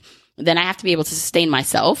make, then I have to be able to sustain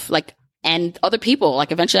myself, and other people.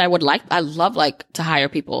 Eventually I love to hire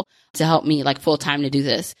people to help me full time to do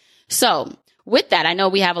this. So with that, I know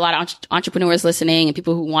we have a lot of entrepreneurs listening and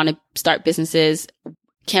people who want to start businesses.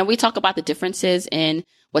 Can we talk about the differences in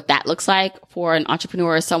what that looks like for an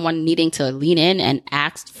entrepreneur or someone needing to lean in and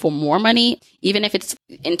ask for more money, even if it's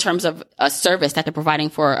in terms of a service that they're providing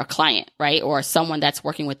for a client, right? Or someone that's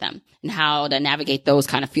working with them, and how to navigate those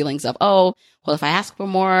kind of feelings of, oh, well, if I ask for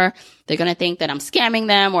more, they're going to think that I'm scamming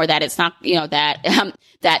them, or that it's not,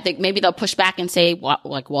 that maybe they'll push back and say,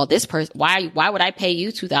 well, this person, why would I pay you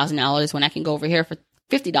 $2,000 when I can go over here for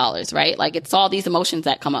 $50, right? It's all these emotions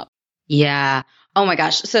that come up. Yeah. Oh my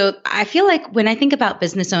gosh. So I feel when I think about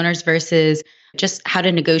business owners versus just how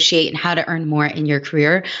to negotiate and how to earn more in your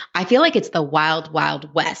career, I feel it's the wild,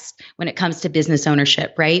 wild west when it comes to business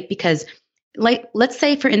ownership, right? Because let's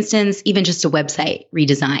say, for instance, even just a website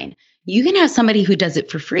redesign, you can have somebody who does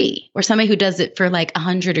it for free or somebody who does it for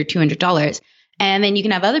 $100 or $200. And then you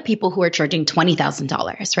can have other people who are charging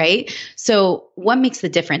 $20,000, right? So what makes the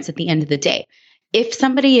difference at the end of the day? If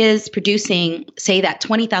somebody is producing, say, that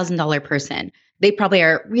 $20,000 person, they probably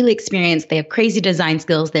are really experienced. They have crazy design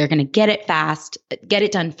skills. They're going to get it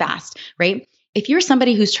done fast, right? If you're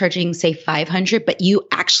somebody who's charging, say, $500, but you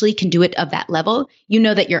actually can do it of that level, you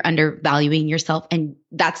know that you're undervaluing yourself. And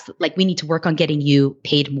that's we need to work on getting you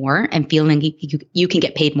paid more and feeling you can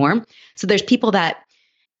get paid more. So there's people that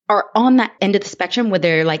are on that end of the spectrum where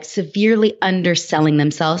they're severely underselling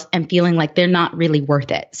themselves and feeling like they're not really worth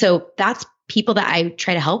it. So that's people that I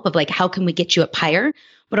try to help of how can we get you up higher?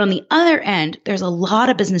 But on the other end, there's a lot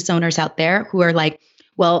of business owners out there who are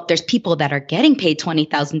well, there's people that are getting paid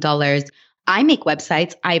 $20,000. I make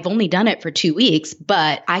websites. I've only done it for 2 weeks,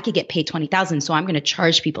 but I could get paid $20,000. So I'm going to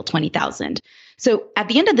charge people $20,000. So at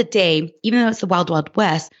the end of the day, even though it's the wild, wild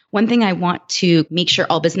west, one thing I want to make sure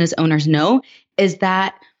all business owners know is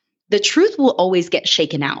that the truth will always get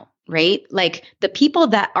shaken out, right? The people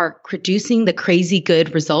that are producing the crazy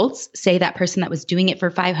good results, say that person that was doing it for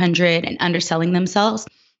 $500 and underselling themselves,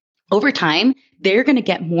 over time, they're going to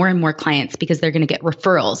get more and more clients because they're going to get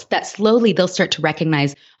referrals that slowly they'll start to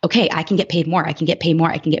recognize, okay, I can get paid more. I can get paid more.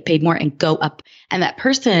 I can get paid more and go up. And that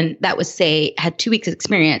person that was, say, had 2 weeks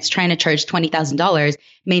experience trying to charge $20,000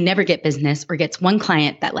 may never get business or gets one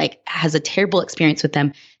client that like has a terrible experience with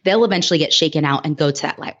them. They'll eventually get shaken out and go to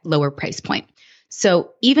that like lower price point.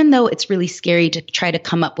 So even though it's really scary to try to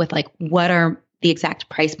come up with like, what are the exact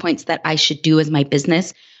price points that I should do as my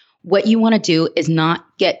business, what you want to do is not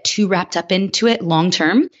get too wrapped up into it long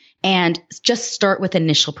term and just start with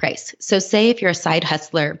initial price. So say if you're a side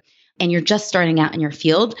hustler and you're just starting out in your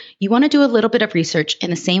field, you want to do a little bit of research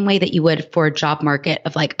in the same way that you would for a job market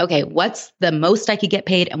of like, okay, what's the most I could get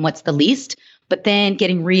paid and what's the least? But then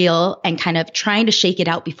getting real and kind of trying to shake it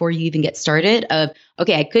out before you even get started of,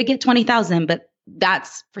 okay, I could get 20,000, but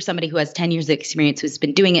that's for somebody who has 10 years of experience, who's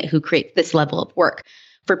been doing it, who creates this level of work.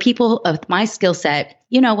 For people of my skill set,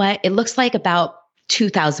 you know what? It looks like about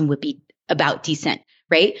 2,000 would be about decent,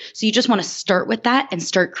 right? So you just want to start with that and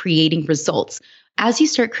start creating results. As you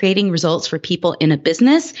start creating results for people in a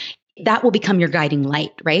business, that will become your guiding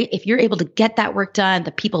light, right? If you're able to get that work done,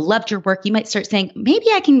 the people loved your work, you might start saying, maybe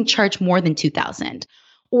I can charge more than 2,000.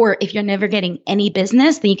 Or if you're never getting any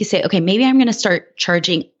business, then you can say, okay, maybe I'm going to start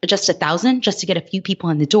charging just 1,000 just to get a few people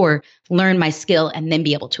in the door, learn my skill, and then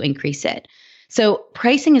be able to increase it. So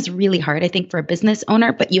pricing is really hard, I think, for a business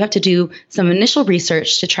owner, but you have to do some initial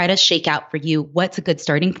research to try to shake out for you what's a good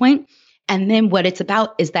starting point. And then what it's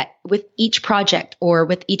about is that with each project or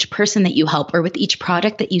with each person that you help or with each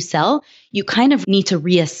product that you sell, you kind of need to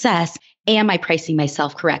reassess, am I pricing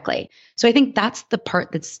myself correctly? So I think that's the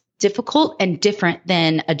part that's difficult and different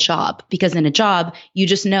than a job, because in a job, you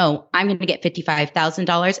just know I'm going to get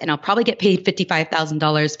 $55,000 and I'll probably get paid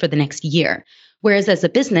 $55,000 for the next year. Whereas as a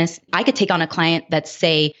business, I could take on a client that's,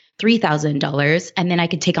 say, $3,000, and then I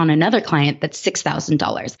could take on another client that's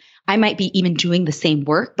 $6,000. I might be even doing the same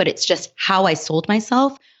work, but it's just how I sold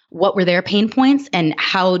myself, what were their pain points, and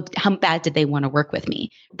how bad did they want to work with me.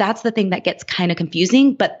 That's the thing that gets kind of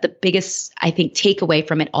confusing. But the biggest, I think, takeaway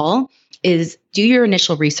from it all is do your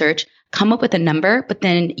initial research, come up with a number, but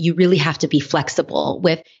then you really have to be flexible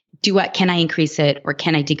with, can I increase it or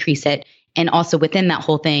can I decrease it? And also within that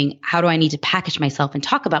whole thing, how do I need to package myself and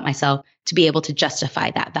talk about myself to be able to justify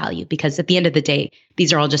that value? Because at the end of the day,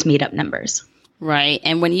 these are all just made up numbers. Right.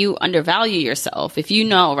 And when you undervalue yourself, if you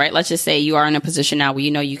know, right, let's just say you are in a position now where you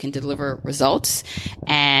know you can deliver results,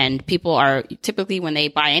 and people are typically, when they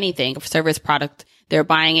buy anything, a service product, they're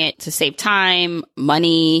buying it to save time,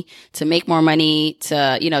 money, to make more money,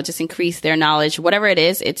 to, just increase their knowledge, whatever it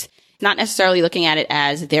is. It's not necessarily looking at it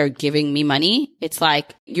as they're giving me money. It's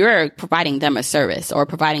like you're providing them a service or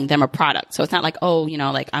providing them a product. So it's not like,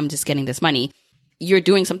 I'm just getting this money. You're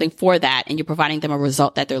doing something for that and you're providing them a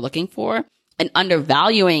result that they're looking for. And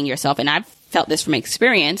undervaluing yourself, and I've felt this from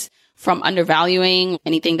experience, from undervaluing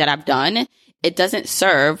anything that I've done, it doesn't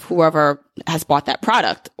serve whoever has bought that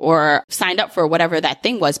product or signed up for whatever that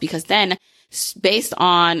thing was, because then based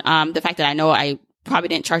on the fact that I know I probably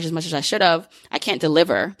didn't charge as much as I should have, I can't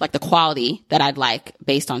deliver like the quality that I'd like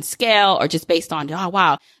based on scale or just based on, oh,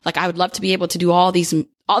 wow, like I would love to be able to do all these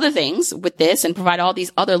other things with this and provide all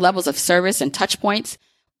these other levels of service and touch points,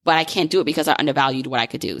 but I can't do it because I undervalued what I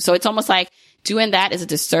could do. So it's almost like doing that is a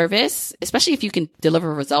disservice, especially if you can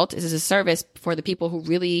deliver a result, is a disservice for the people who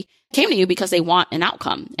really came to you because they want an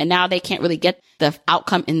outcome. And now they can't really get the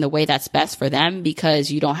outcome in the way that's best for them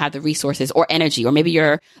because you don't have the resources or energy, or maybe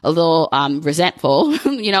you're a little resentful,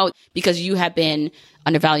 because you have been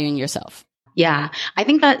undervaluing yourself. Yeah, I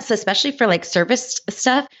think that's especially for like service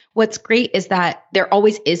stuff. What's great is that there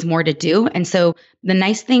always is more to do. And so the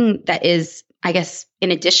nice thing that is, I guess,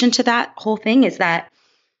 in addition to that whole thing is that,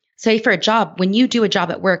 say for a job, when you do a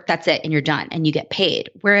job at work, that's it and you're done and you get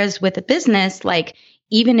paid. Whereas with a business, like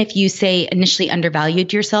even if you say initially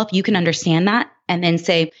undervalued yourself, you can understand that and then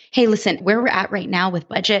say, hey, listen, where we're at right now with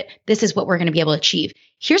budget, this is what we're going to be able to achieve.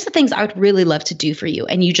 Here's the things I would really love to do for you.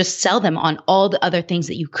 And you just sell them on all the other things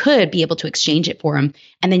that you could be able to exchange it for them.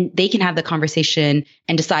 And then they can have the conversation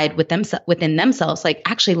and decide within themselves, like,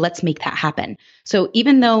 actually, let's make that happen. So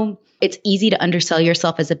even though it's easy to undersell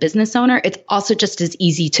yourself as a business owner, it's also just as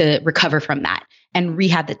easy to recover from that and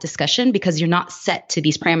rehab that discussion, because you're not set to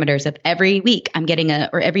these parameters of every week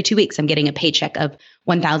or every 2 weeks, I'm getting a paycheck of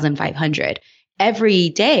 $1,500. Every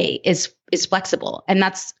day is flexible. And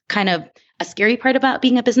that's kind of a scary part about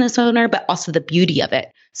being a business owner, but also the beauty of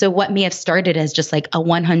it. So what may have started as just like a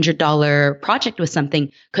 $100 project with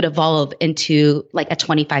something could evolve into like a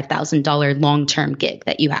 $25,000 long-term gig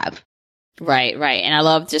that you have. Right, right. And I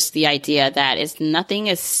love just the idea that nothing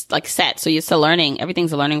is like set. So you're still learning.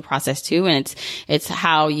 Everything's a learning process too. And it's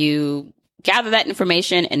how you gather that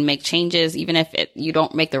information and make changes, even if you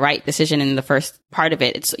don't make the right decision in the first part of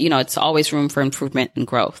it. It's always room for improvement and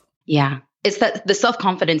growth. Yeah. It's that the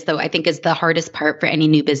self-confidence, though, I think is the hardest part for any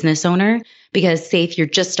new business owner, because say if you're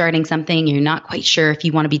just starting something, you're not quite sure if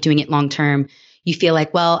you want to be doing it long term, you feel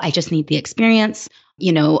like, well, I just need the experience.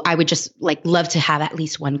 I would just love to have at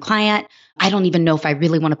least one client. I don't even know if I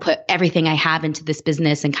really want to put everything I have into this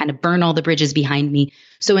business and kind of burn all the bridges behind me.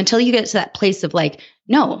 So until you get to that place of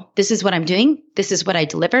no, this is what I'm doing. This is what I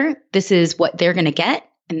deliver. This is what they're going to get.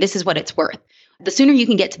 And this is what it's worth. The sooner you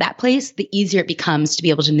can get to that place, the easier it becomes to be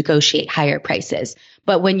able to negotiate higher prices.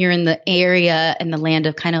 But when you're in the area and the land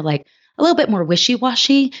of kind of a little bit more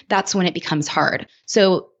wishy-washy, that's when it becomes hard.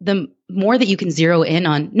 So the more that you can zero in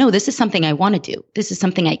on, no, this is something I want to do. This is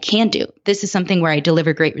something I can do. This is something where I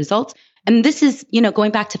deliver great results. And this is,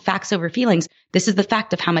 going back to facts over feelings. This is the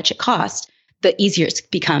fact of how much it costs. The easier it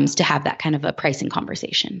becomes to have that kind of a pricing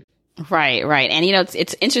conversation. Right, right. And,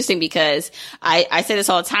 it's interesting because I say this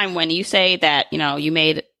all the time when you say that, you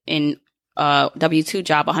made in a W-2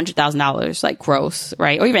 job $100,000 gross,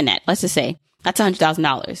 right? Or even net, let's just say. That's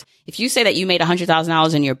 $100,000. If you say that you made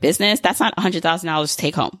 $100,000 in your business, that's not $100,000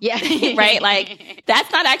 take home. Yeah. Right?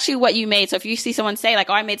 That's not actually what you made. So if you see someone say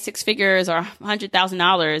oh, I made six figures or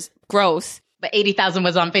 $100,000 gross, but 80,000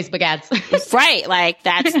 was on Facebook ads. Right.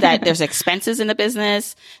 That's that there's expenses in the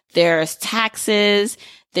business. There's taxes.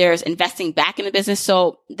 There's investing back in the business.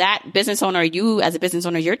 So that business owner, you as a business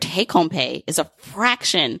owner, your take home pay is a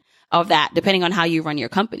fraction of that, depending on how you run your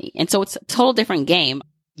company. And so it's a total different game.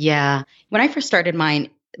 Yeah. When I first started my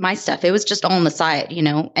stuff, it was just all on the side,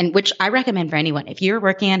 and which I recommend for anyone. If you're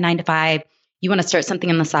working a 9 to 5, you want to start something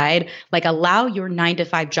on the side, allow your 9 to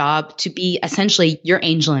 5 job to be essentially your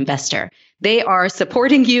angel investor. They are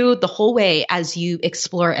supporting you the whole way as you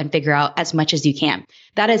explore and figure out as much as you can.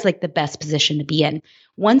 That is the best position to be in.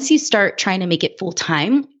 Once you start trying to make it full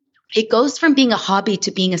time, it goes from being a hobby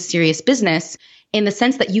to being a serious business in the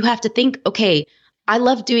sense that you have to think, okay, I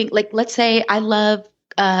love doing, let's say I love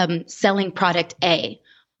selling product A,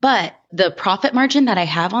 but the profit margin that I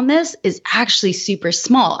have on this is actually super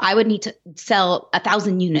small. I would need to sell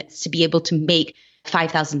 1,000 units to be able to make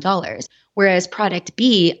 $5,000. Whereas product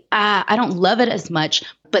B, I don't love it as much,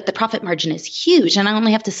 but the profit margin is huge. And I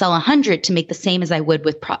only have to sell 100 to make the same as I would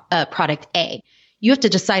with product A. You have to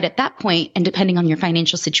decide at that point, and depending on your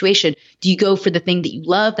financial situation, do you go for the thing that you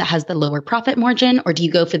love that has the lower profit margin, or do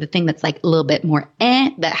you go for the thing that's a little bit more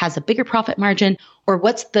that has a bigger profit margin, or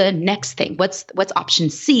what's the next thing? What's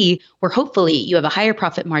option C, where hopefully you have a higher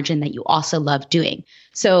profit margin that you also love doing?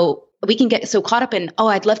 So we can get so caught up in,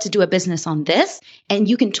 I'd love to do a business on this, and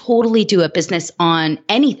you can totally do a business on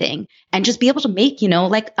anything and just be able to make,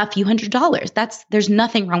 a few $100s. There's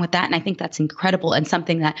nothing wrong with that. And I think that's incredible and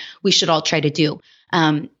something that we should all try to do.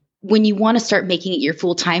 When you want to start making it your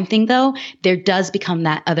full-time thing, though, there does become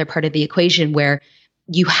that other part of the equation where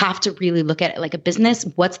you have to really look at it like a business.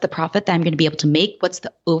 What's the profit that I'm going to be able to make? What's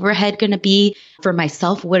the overhead going to be for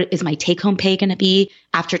myself? What is my take-home pay going to be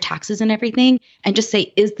after taxes and everything? And just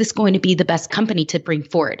say, is this going to be the best company to bring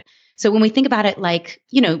forward? So when we think about it,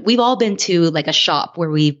 we've all been to a shop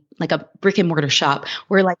where a brick and mortar shop,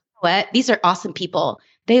 where what? These are awesome people.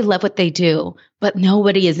 They love what they do, but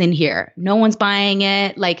nobody is in here. No one's buying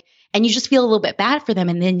it. And you just feel a little bit bad for them.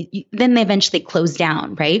 And then they eventually close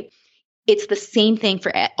down, right? It's the same thing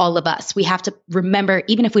for all of us. We have to remember,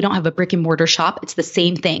 even if we don't have a brick and mortar shop, it's the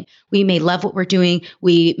same thing. We may love what we're doing.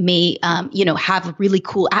 We may, have a really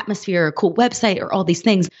cool atmosphere or a cool website or all these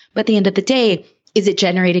things. But at the end of the day, is it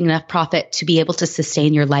generating enough profit to be able to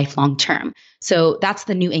sustain your life long term? So that's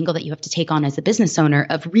the new angle that you have to take on as a business owner,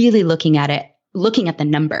 of really looking at it, looking at the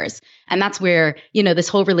numbers. And that's where, this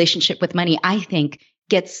whole relationship with money, I think,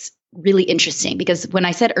 gets really interesting, because when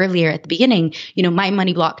I said earlier at the beginning, my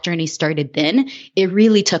money block journey started then, it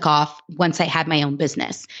really took off once I had my own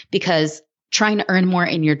business, because trying to earn more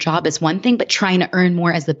in your job is one thing, but trying to earn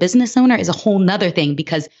more as a business owner is a whole nother thing,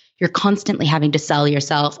 because you're constantly having to sell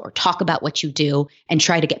yourself or talk about what you do and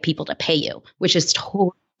try to get people to pay you, which is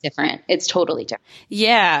totally different. It's totally different.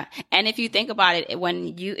 Yeah. And if you think about it,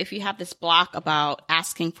 if you have this block about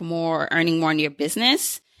asking for more or earning more in your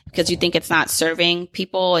business, because you think it's not serving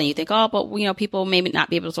people, and you think, but people may not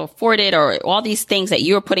be able to afford it, or all these things that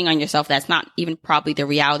you're putting on yourself that's not even probably the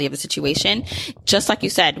reality of the situation. Just like you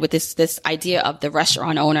said, with this idea of the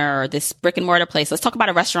restaurant owner or this brick and mortar place. Let's talk about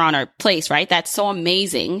a restaurant or place, right? That's so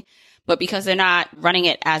amazing. But because they're not running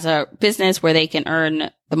it as a business where they can earn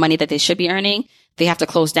the money that they should be earning, they have to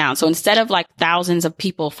close down. So instead of like thousands of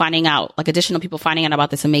people finding out, like additional people finding out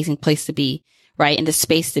about this amazing place to be, right, and this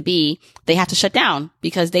space to be, they have to shut down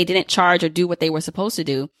because they didn't charge or do what they were supposed to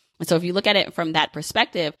do. And so if you look at it from that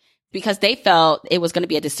perspective, because they felt it was going to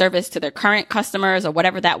be a disservice to their current customers or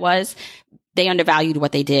whatever that was, they undervalued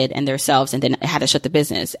what they did and themselves and then had to shut the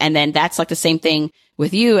business. And then that's like the same thing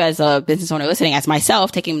with you as a business owner listening, as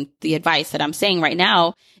myself taking the advice that I'm saying right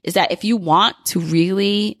now, is that if you want to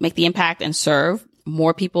really make the impact and serve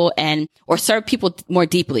more people or serve people more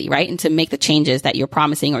deeply, right, and to make the changes that you're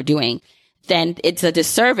promising or doing, then it's a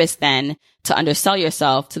disservice then to undersell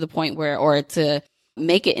yourself to the point where, or to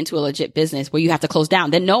make it into a legit business where you have to close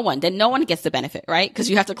down. Then no one gets the benefit, right? Because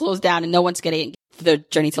you have to close down and no one's getting the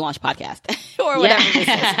Journey to Launch podcast or whatever this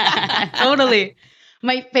is. Totally.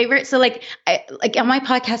 My favorite. So like on my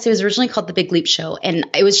podcast, it was originally called The Big Leap Show. And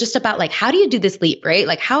it was just about like, how do you do this leap, right?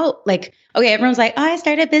 Like okay, everyone's like, oh, I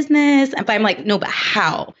started a business. But I'm like, no, but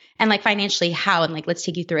how? And like financially, how? And like, let's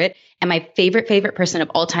take you through it. And my favorite person of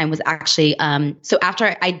all time was actually, so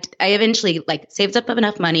after I eventually like saved up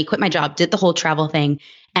enough money, quit my job, did the whole travel thing.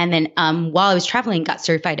 And then while I was traveling, got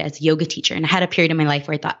certified as a yoga teacher. And I had a period in my life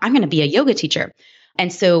where I thought, I'm going to be a yoga teacher.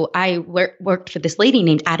 And so I worked for this lady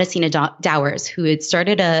named Adesina Dowers, who had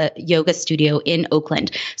started a yoga studio in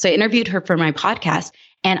Oakland. So I interviewed her for my podcast.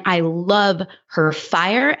 And I love her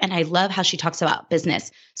fire and I love how she talks about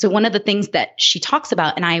business. So one of the things that she talks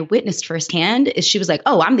about and I witnessed firsthand is she was like,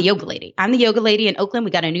 oh, I'm the yoga lady. I'm the yoga lady in Oakland.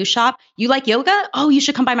 We got a new shop. You like yoga? Oh, you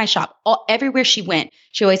should come by my shop. Everywhere she went,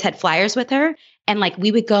 she always had flyers with her. And like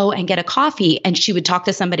we would go and get a coffee and she would talk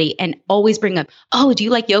to somebody and always bring up, oh, do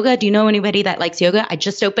you like yoga? Do you know anybody that likes yoga? I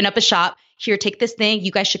just opened up a shop. Here, take this thing.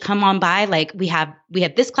 You guys should come on by. Like we have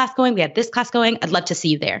this class going. We have this class going. I'd love to see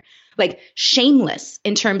you there. Like shameless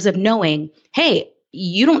in terms of knowing, hey,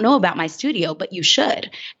 you don't know about my studio, but you should.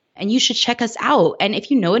 And you should check us out. And if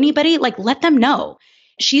you know anybody, like let them know.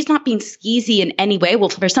 She's not being skeezy in any way. Well,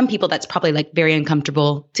 for some people, that's probably like very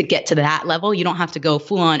uncomfortable to get to that level. You don't have to go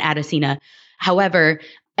full on Adesina. However,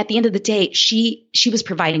 at the end of the day, she was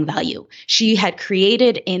providing value. She had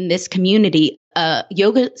created in this community a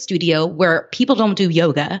yoga studio where people don't do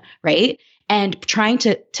yoga, right? And trying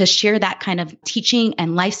to share that kind of teaching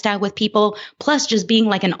and lifestyle with people, plus just being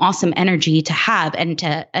like an awesome energy to have and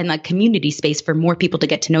a community space for more people to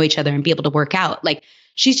get to know each other and be able to work out. Like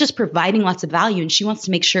she's just providing lots of value and she wants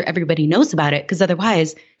to make sure everybody knows about it because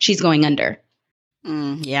otherwise she's going under.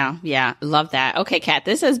 Yeah. Love that. Okay, Kat,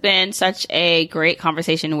 this has been such a great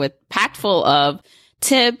conversation packed full of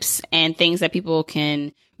tips and things that people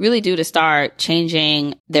can really do to start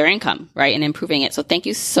changing their income, right? And improving it. So thank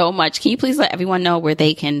you so much. Can you please let everyone know where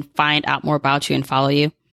they can find out more about you and follow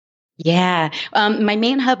you? Yeah. My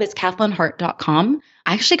main hub is KathleenHart.com.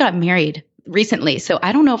 I actually got married recently. So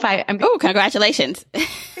I don't know if I'm. Oh, congratulations.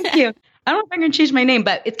 Thank you. I don't know if I'm going to change my name,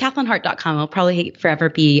 but it's KathleenHart.com. It'll probably forever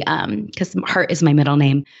be, because Hart is my middle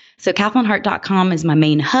name. So KathleenHart.com is my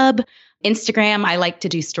main hub. Instagram, I like to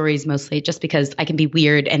do stories mostly just because I can be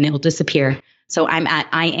weird and it'll disappear. So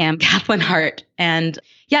I am Kathleen Hart. And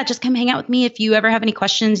yeah, just come hang out with me. If you ever have any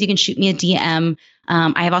questions, you can shoot me a DM.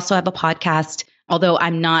 I also have a podcast, although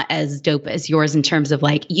I'm not as dope as yours in terms of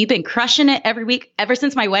like, you've been crushing it every week. Ever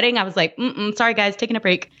since my wedding, I was like, sorry guys, taking a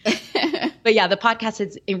break. But yeah, the podcast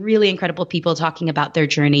is really incredible people talking about their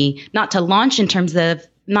journey, not to launch in terms of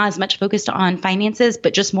not as much focused on finances,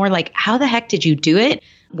 but just more like, how the heck did you do it?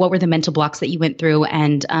 What were the mental blocks that you went through?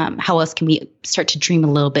 And how else can we start to dream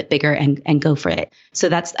a little bit bigger and go for it? So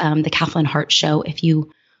that's the Kathleen Hart Show. If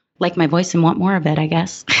you like my voice and want more of it, I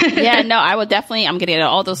guess. Yeah, no, I will definitely, I'm going to get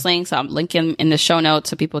all those links. I'm linking in the show notes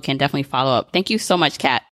so people can definitely follow up. Thank you so much,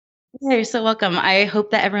 Kat. Yeah, you're so welcome. I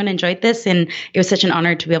hope that everyone enjoyed this. And it was such an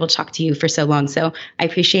honor to be able to talk to you for so long. So I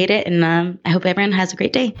appreciate it. And I hope everyone has a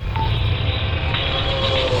great day.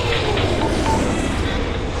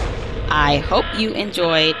 I hope you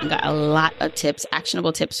enjoyed and got a lot of tips,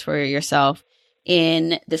 actionable tips for yourself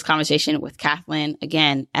in this conversation with Kathleen.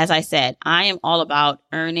 Again, as I said, I am all about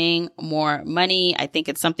earning more money. I think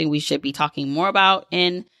it's something we should be talking more about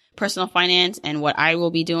in personal finance. And what I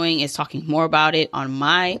will be doing is talking more about it on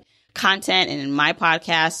my content and in my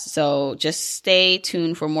podcast. So just stay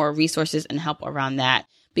tuned for more resources and help around that,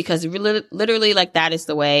 because literally like that is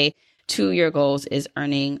the way to your goals, is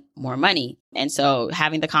earning more money. And so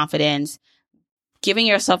having the confidence, giving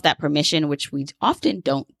yourself that permission, which we often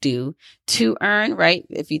don't do, to earn, right?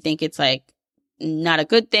 If you think it's like not a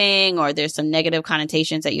good thing or there's some negative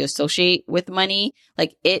connotations that you associate with money,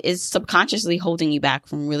 like it is subconsciously holding you back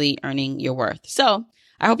from really earning your worth. So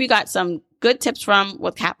I hope you got some good tips from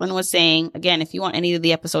what Kaplan was saying. Again, if you want any of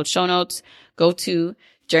the episode show notes, go to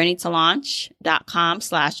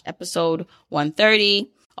journeytolaunch.com/episode 130.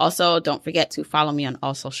 Also, don't forget to follow me on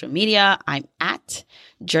all social media. I'm at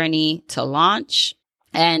Journey to Launch.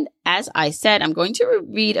 And as I said, I'm going to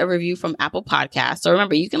read a review from Apple Podcasts. So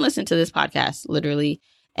remember, you can listen to this podcast literally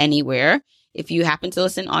anywhere. If you happen to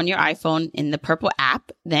listen on your iPhone in the Purple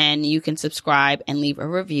app, then you can subscribe and leave a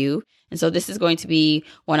review. And so this is going to be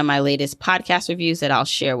one of my latest podcast reviews that I'll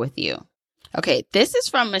share with you. Okay, this is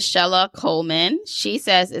from Michelle Coleman. She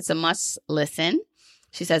says it's a must listen.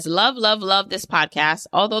 She says, love, love, love this podcast.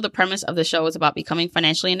 Although the premise of the show is about becoming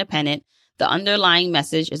financially independent, the underlying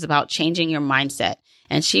message is about changing your mindset.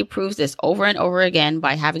 And she proves this over and over again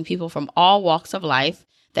by having people from all walks of life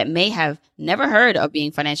that may have never heard of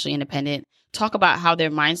being financially independent talk about how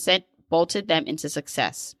their mindset bolted them into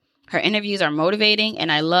success. Her interviews are motivating,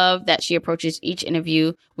 and I love that she approaches each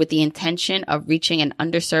interview with the intention of reaching an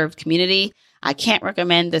underserved community. I can't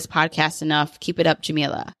recommend this podcast enough. Keep it up,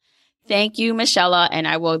 Jamila. Thank you, Michelle, and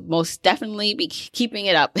I will most definitely be keeping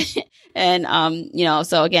it up. And,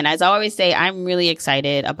 so again, as I always say, I'm really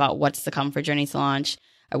excited about what's to come for Journey to Launch.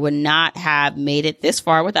 I would not have made it this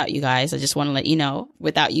far without you guys. I just want to let you know,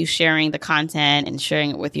 without you sharing the content and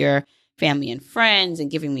sharing it with your family and friends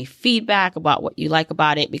and giving me feedback about what you like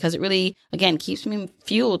about it, because it really, again, keeps me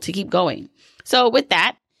fueled to keep going. So with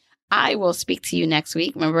that, I will speak to you next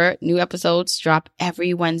week. Remember, new episodes drop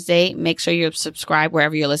every Wednesday. Make sure you're subscribed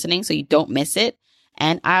wherever you're listening so you don't miss it.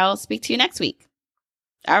 And I'll speak to you next week.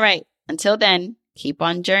 All right. Until then, keep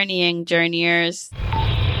on journeying, journeyers.